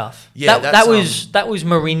fire stuff. Yeah, that was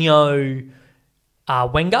Mourinho,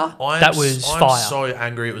 Wenger. I'm fire. so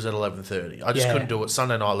angry it was at 11:30. I just Yeah. couldn't do it.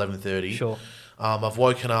 Sunday night, 11:30. Sure. I've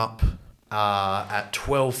woken up at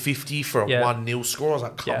 12:50 for a Yeah. 1-0 score. I was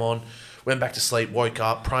like, come Yeah. on. Went back to sleep, woke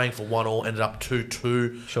up, praying for 1-1, ended up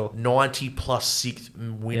 2-2. Sure. 90+6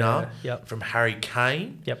 winner Yeah, yep. from Harry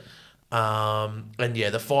Kane. Yep. And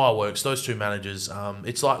yeah, the fireworks, those two managers,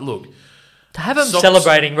 it's like, look, To have them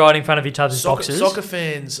celebrating right in front of each other's boxes. Soccer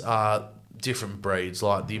fans are different breeds.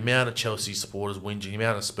 Like the amount of Chelsea supporters whinging, the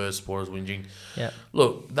amount of Spurs supporters whinging. Yeah.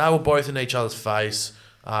 Look, they were both in each other's face.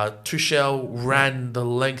 Tuchel ran the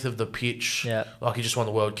length of the pitch like he just won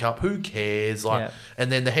the World Cup. Who cares?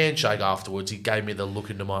 And then the handshake afterwards, he gave me the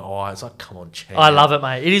look into my eye. It's like, come on, champ. I love it,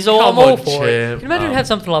 mate. It is all. I'm all for it. Can you imagine have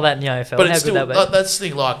something like that in the AFL? But it's still, that's the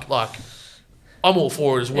thing. Like I'm all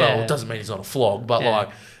for it as well. Yeah. It doesn't mean he's not a flog,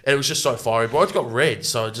 but it was just so fiery. Both got red,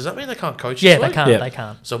 so does that mean they can't coach? Yeah, this they can't. week? They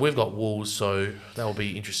can't. So we've got Wolves, so that will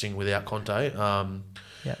be interesting without Conte.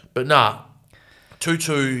 Yeah. But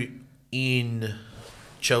 2-2 in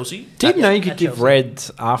Chelsea. Didn't know you could give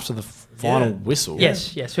reds after the final whistle.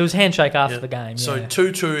 Yes. It was handshake after the game. So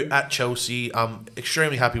 2-2 at Chelsea. I'm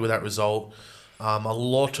extremely happy with that result. A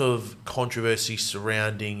lot of controversy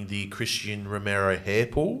surrounding the Christian Romero hair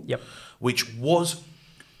pull, which was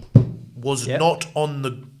not on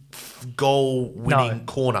the goal-winning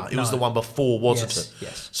corner. It was the one before, wasn't it?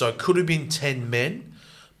 Yes. So it could have been 10 men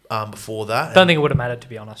before that. Don't think it would have mattered, to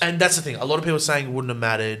be honest. And that's the thing. A lot of people are saying it wouldn't have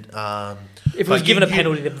mattered. If it was given a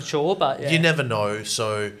penalty, then sure, but you never know.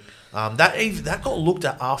 So that got looked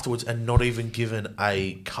at afterwards and not even given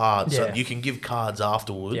a card. So you can give cards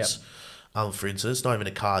afterwards. For instance, not even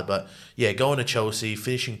a card, but going to Chelsea,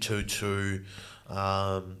 finishing 2-2.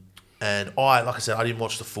 And like I said, I didn't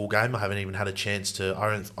watch the full game. I haven't even had a chance to.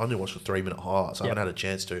 I only watched the 3-minute highlights. I haven't had a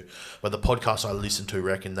chance to. But the podcast I listened to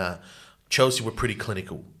reckon that Chelsea were pretty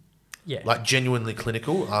clinical. Yeah. Like genuinely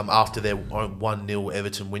clinical after their 1-0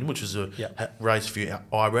 Everton win, which was raised a few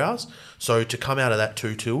eyebrows. So to come out of that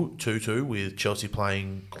 2-2 with Chelsea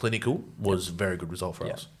playing clinical was a very good result for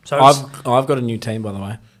us. So I've got a new team, by the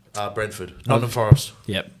way. Brentford. Nottingham Forest.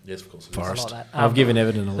 Yep. Yes, of course. Forest. Like I've given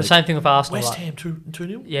Everton a lead. The same thing with Arsenal. West Ham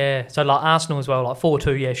 2-0? Yeah. So like Arsenal as well, like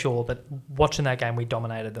 4-2, yeah, sure. But watching that game, we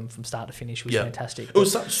dominated them from start to finish. It was fantastic. It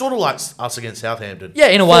was sort of like us against Southampton. Yeah,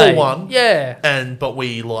 in a way. 4-1. Yeah. But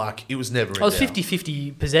we it was never in It was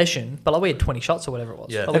 50-50 possession, but like we had 20 shots or whatever it was.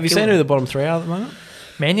 Yeah. But Have you seen who the bottom three are at the moment?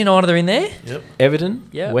 Man United are in there. Yep. Everton,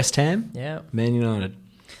 West Ham, Man United.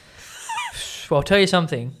 Well, I'll tell you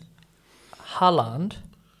something. Haaland,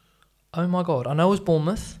 oh my God, I know it was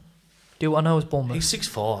Bournemouth. I know it was Bournemouth. He's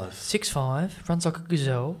 6'5". 6'5", runs like a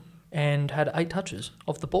gazelle, and had 8 touches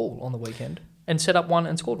of the ball on the weekend, and set up one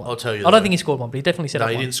and scored one. I'll tell you I don't think he scored one, but he definitely set up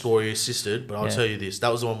one. No, he didn't score, he assisted, but I'll tell you this.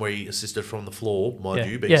 That was the one where he assisted from the floor,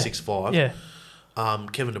 mind you, being 6'5". Yeah.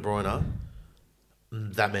 Kevin De Bruyne,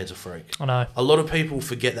 that man's a freak. I know. A lot of people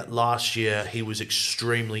forget that last year he was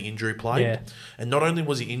extremely injury plagued. Yeah. And not only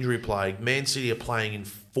was he injury plagued, Man City are playing in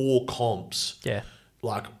 4 comps. Yeah.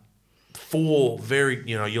 Like 4 very,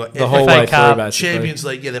 you're the whole way through, basically. Champions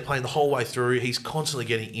League, they're playing the whole way through. He's constantly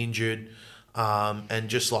getting injured. And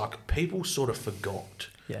just like people sort of forgot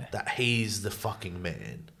that he's the fucking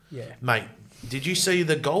man. Yeah. Mate, did you see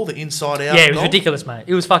the goal, the inside out? Yeah, it was goal? ridiculous, mate.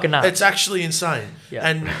 It was fucking nuts. It's actually insane. Yeah.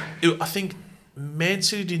 And I think Man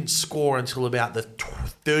City didn't score until about the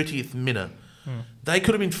 30th minute. They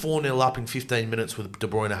could have been 4-0 up in 15 minutes with De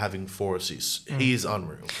Bruyne having 4 assists. He is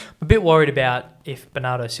unreal. I'm a bit worried about if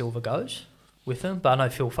Bernardo Silva goes with them, but I know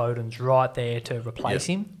Phil Foden's right there to replace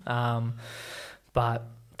him. But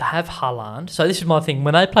to have Haaland, so this is my thing.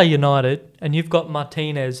 When they play United and you've got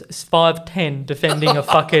Martinez 5'10" defending a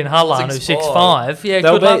fucking Haaland who's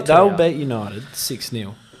 6'5", they'll beat United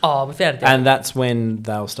 6-0. Oh, without a doubt. And that's when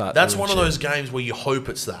they'll start. That's one of those games where you hope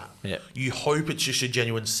it's that. Yeah. You hope it's just a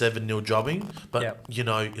genuine 7-0 jobbing, but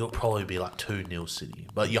it'll probably be like 2-0 City.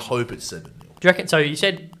 But you hope it's 7-0. Do you reckon? So you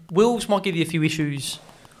said Wolves might give you a few issues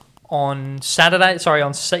on Saturday. Sorry,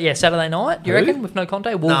 on Saturday night. Do you reckon with no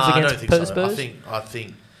Conte? Wolves against I don't think so. Spurs.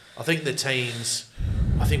 I think the teams.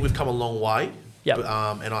 I think we've come a long way. Yep. But,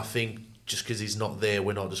 and I think just because he's not there,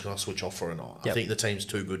 we're not just going to switch off for a night. I think the team's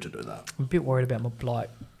too good to do that. I'm a bit worried about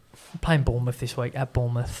playing Bournemouth this week at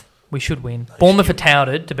Bournemouth. We should win. Bournemouth are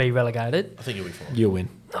touted to be relegated. I think you'll be fine. You'll win.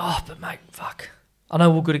 Oh, but mate, fuck. I know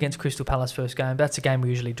we're good against Crystal Palace first game. That's a game we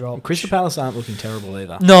usually drop. Crystal Palace aren't looking terrible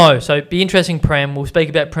either. No, so it'd be interesting, Prem. We'll speak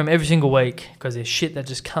about Prem every single week because there's shit that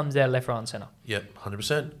just comes out left, right and centre. Yep,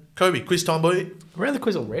 100%. Kobe, quiz time, boy. We're in the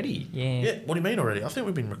quiz already. Yeah. What do you mean already? I think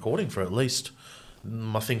we've been recording for at least...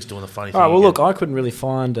 My thing's doing the funny thing. All right, well, again. look, I couldn't really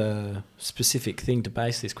find a specific thing to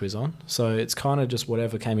base this quiz on, so it's kind of just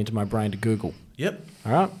whatever came into my brain to Google. Yep.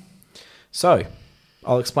 All right? So,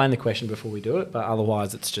 I'll explain the question before we do it, but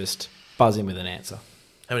otherwise it's just buzz in with an answer.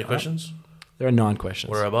 How many questions? There are 9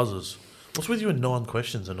 questions. What are our buzzers? What's with you in 9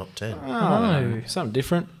 questions and not 10? I don't know. Something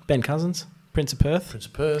different. Ben Cousins, Prince of Perth. Prince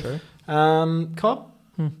of Perth. True. Cobb?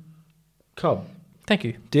 Cobb. Thank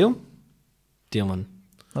you. Deal? Dylan.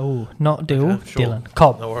 Oh, not Dill. Okay, sure. Dylan.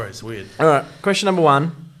 Cobb. No worries. Weird. All right. Question number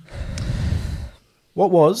 1. What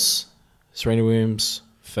was Serena Williams'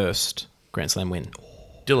 first Grand Slam win?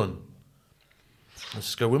 Dylan. Let's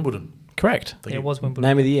just go Wimbledon. Correct. Thank Yeah, you. it was Wimbledon.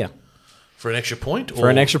 Name of the year. For an extra point? For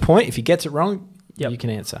an extra point, if he gets it wrong, Yep. you can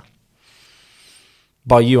answer.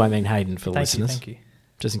 By you, I mean Hayden for the Thank you, listeners. thank you.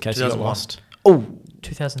 Just in case you got 2001. lost. Oh,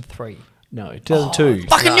 2003. no. 2002.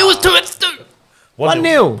 Fucking knew it was 2. It's 2.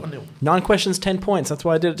 1-0. 1-0. 9 questions, 10 points. That's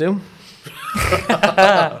why I did it, Dill.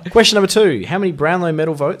 Question number 2. How many Brownlow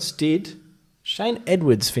medal votes did Shane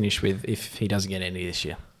Edwards finish with if he doesn't get any this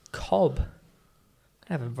year? Cobb.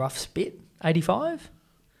 Have a rough spit. 85?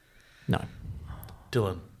 No.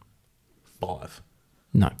 Dylan. 5.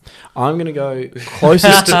 No. I'm going to go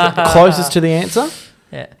closest to the answer.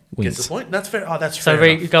 Yeah. Gets Wins. the point? That's fair. Oh, that's So fair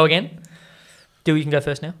enough. go again. Dill, you can go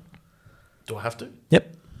first now. Do I have to?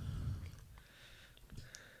 Yep.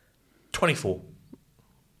 24.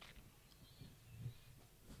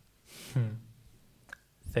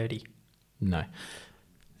 30. No.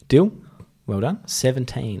 Dill, well done.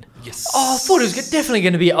 17. Yes. Oh, I thought it was definitely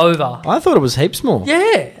going to be over. I thought it was heaps more.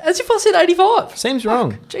 Yeah, as if I said 85. Seems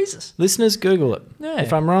wrong. Jesus. Listeners, Google it. Yeah.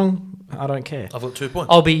 If I'm wrong, I don't care. I've got 2 points.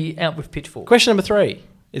 I'll be out with pitchfork. Question number 3.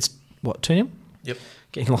 It's what, 2-0? Yep.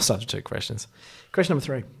 Getting lost after 2 questions. Question number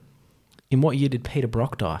 3. In what year did Peter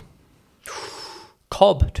Brock die?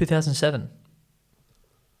 Cobb, 2007.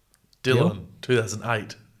 Dylan.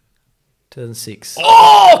 2008. 2006.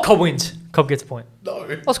 Oh, Cobb wins. Cobb gets a point. No.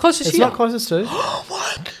 I was closest It's here. not closest to.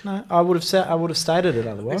 What? No, I would have stated it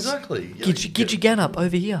otherwise. Exactly. Yeah, Get your gun up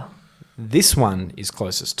over here. This one is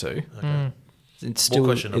closest to. Okay. It's still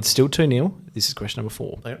question? it's still 2-0. This is question number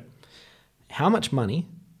 4. Okay. How much money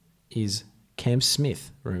is Cam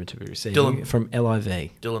Smith rumoured to be receiving Dylan. from LIV?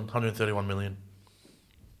 Dylan, 131 million.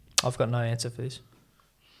 I've got no answer for this.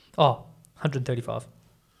 Oh, 135.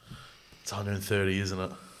 It's 130, isn't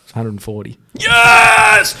it? It's 140.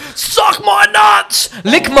 Yes! Suck my nuts!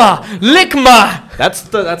 Lickma! That's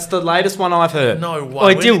the latest one I've heard. No way. Oh,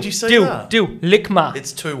 Where Dill, did you say that? Dill, Lickma.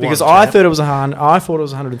 It's 2-1. Because I thought it was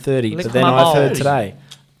 130, Lick but then my I've heard balls. today.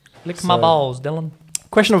 Lick my So- balls, Dylan.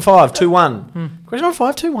 Question number 5, 2-1. Question number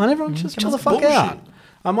 5, 2-1. Everyone just chill the fuck bullshit. out.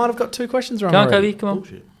 I might have got 2 questions wrong Go on, already. Kobe, come on.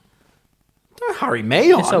 Bullshit. Don't hurry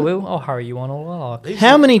me on. Yes, I will. I'll hurry you on all I like. These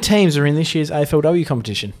How are- many teams are in this year's AFLW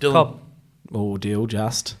competition? Dylan. Cobb. Oh, deal,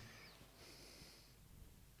 just.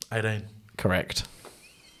 18. Correct.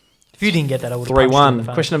 If you didn't get that, I would have punched you in the 3-1.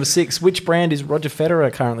 face. Question number 6. Which brand is Roger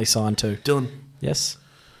Federer currently signed to? Dylan. Yes.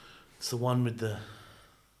 It's the one with the...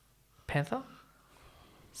 Panther?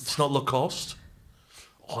 It's not Lacoste.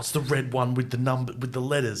 Oh, it's the red one with the number, with the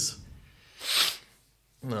letters.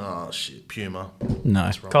 Oh, shit. Puma. No.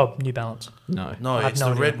 That's wrong. Cobb, New Balance. No. No, I have it's no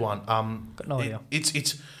the idea. red one. Got no idea.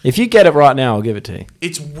 It's If you get it right now, I'll give it to you.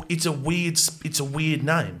 it's a weird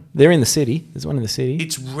name. They're in the city. There's one in the city.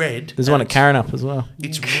 It's red. There's one and at Karrinyup as well.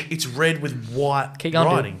 It's red with white Keep going,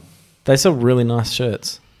 dude. writing. They sell really nice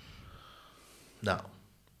shirts. No.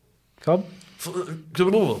 Cobb? What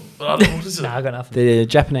is it? Nah, I got nothing. They're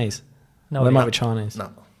Japanese. No, Well, they idea. might be Chinese.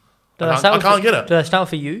 No. Did I start can't with- get it. Did I start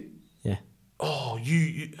for you? Yeah. Oh,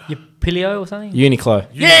 you Your Pilio or something? Uniqlo.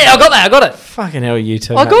 Yeah, I got that. I got it. Fucking hell, you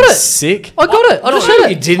two. I got it. Sick. I got it. I just No, said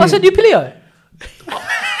you it. didn't. I said your Pilio.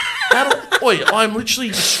 Oi, I'm literally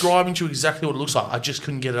describing to you exactly what it looks like. I just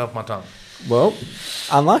couldn't get it off my tongue. Well,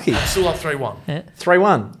 unlucky. Still up 3-1. Yeah.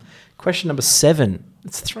 3-1. Question number 7.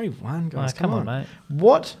 It's 3-1, guys. Oh, come on, mate.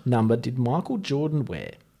 What number did Michael Jordan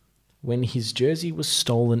wear when his jersey was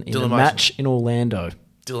stolen in Dylan a Mason. match in Orlando?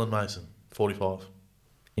 Dylan Mason, 45.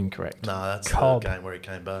 Incorrect. Nah, that's Cobb. the game where he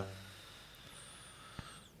came back.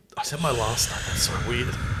 I said my last name. That's so weird.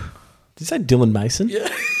 Did you say Dylan Mason? Yeah.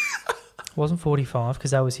 Wasn't 45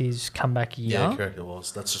 because that was his comeback year. Yeah, correct. It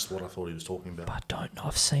was. That's just what I thought he was talking about. But I don't know.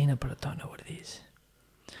 I've seen it, but I don't know what it is.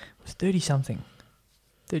 It was 30 something.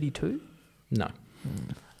 32? No.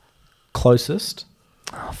 Closest.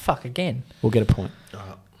 Oh, fuck, again. We'll get a point.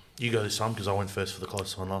 You go this time because I went first for the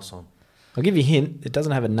closest one last time. I'll give you a hint. It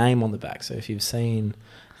doesn't have a name on the back, so if you've seen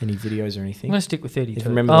any videos or I'm anything, going to stick with 32. if you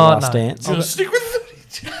remember the last no. dance. Do you want to stick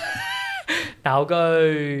with it?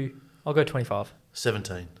 No, I'll go 25.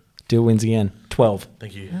 17. Dill wins again. 12.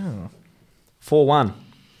 Thank you. 4-1.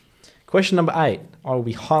 Question number 8. I will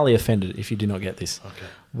be highly offended if you do not get this. Okay.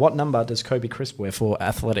 What number does Kobe Crisp wear for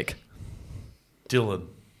athletic? Dylan.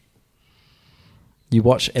 You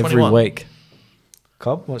watch every 21. week.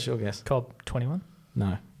 Cobb, what's your guess? Cobb, 21.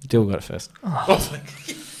 No. Dill got it first. Oh,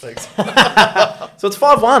 thanks. So it's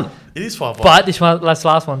 5-1. It is 5-1. But this one,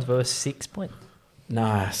 last one's worth 6 points.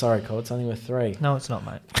 No, sorry, Cobb. It's only worth 3. No, it's not,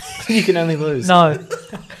 mate. You can only lose. No.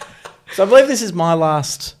 So I believe this is my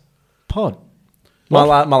last pod. My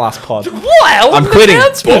last pod. Wow! I'm quitting.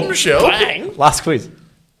 Bombshell. Last quiz.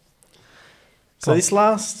 So this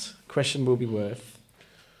last question will be worth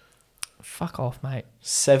Fuck off, mate.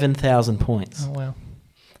 7,000 points. Oh, wow.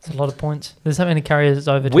 That's a lot of points. There's so many carriers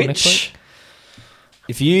over to next week. Which,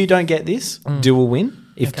 if you don't get this, Dill will win.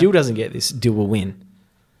 If Okay. Dill doesn't get this, Dill will win.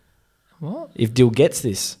 What? If Dill gets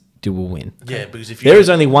this, Dill will win. Yeah, because if you There is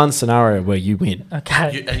only one scenario where you win.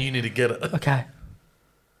 Okay. and you need to get it. Okay.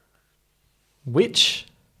 Which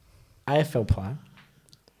AFL player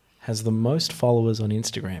has the most followers on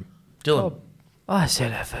Instagram? Dylan. I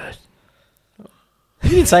said that first. You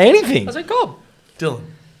didn't say anything. I said Cobb. Dylan.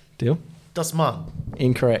 Dill? Das Man.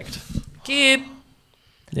 Incorrect. Gib.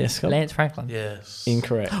 Yes, Scott? Lance Franklin. Yes.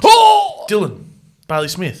 Incorrect. Dylan. Bailey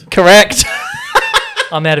Smith. Correct.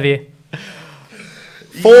 I'm out of here.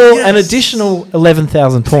 For an additional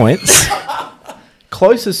 11,000 points,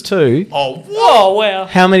 closest to, Oh, what? Oh, wow.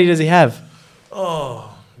 how many does he have?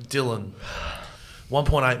 Oh, Dylan.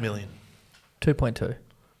 1.8 million. 2.2.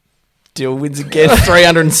 Dill wins again,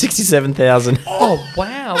 367,000. Oh,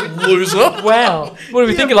 wow. Loser. Wow. What are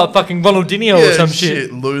we thinking, like fucking Ronaldinho or some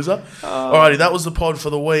shit? Loser. Alrighty, that was the pod for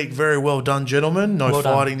the week. Very well done, gentlemen. No Well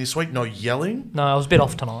done. fighting this week. No yelling. No, I was a bit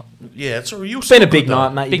off tonight. Yeah, it's all. It's been a big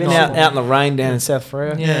night, mate. Big You've been night. out in the rain down in South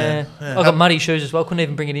Freo. Yeah. yeah. I got muddy shoes as well. Couldn't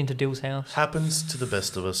even bring it into Dill's house. Happens to the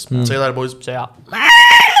best of us. See you later, boys. So, yeah.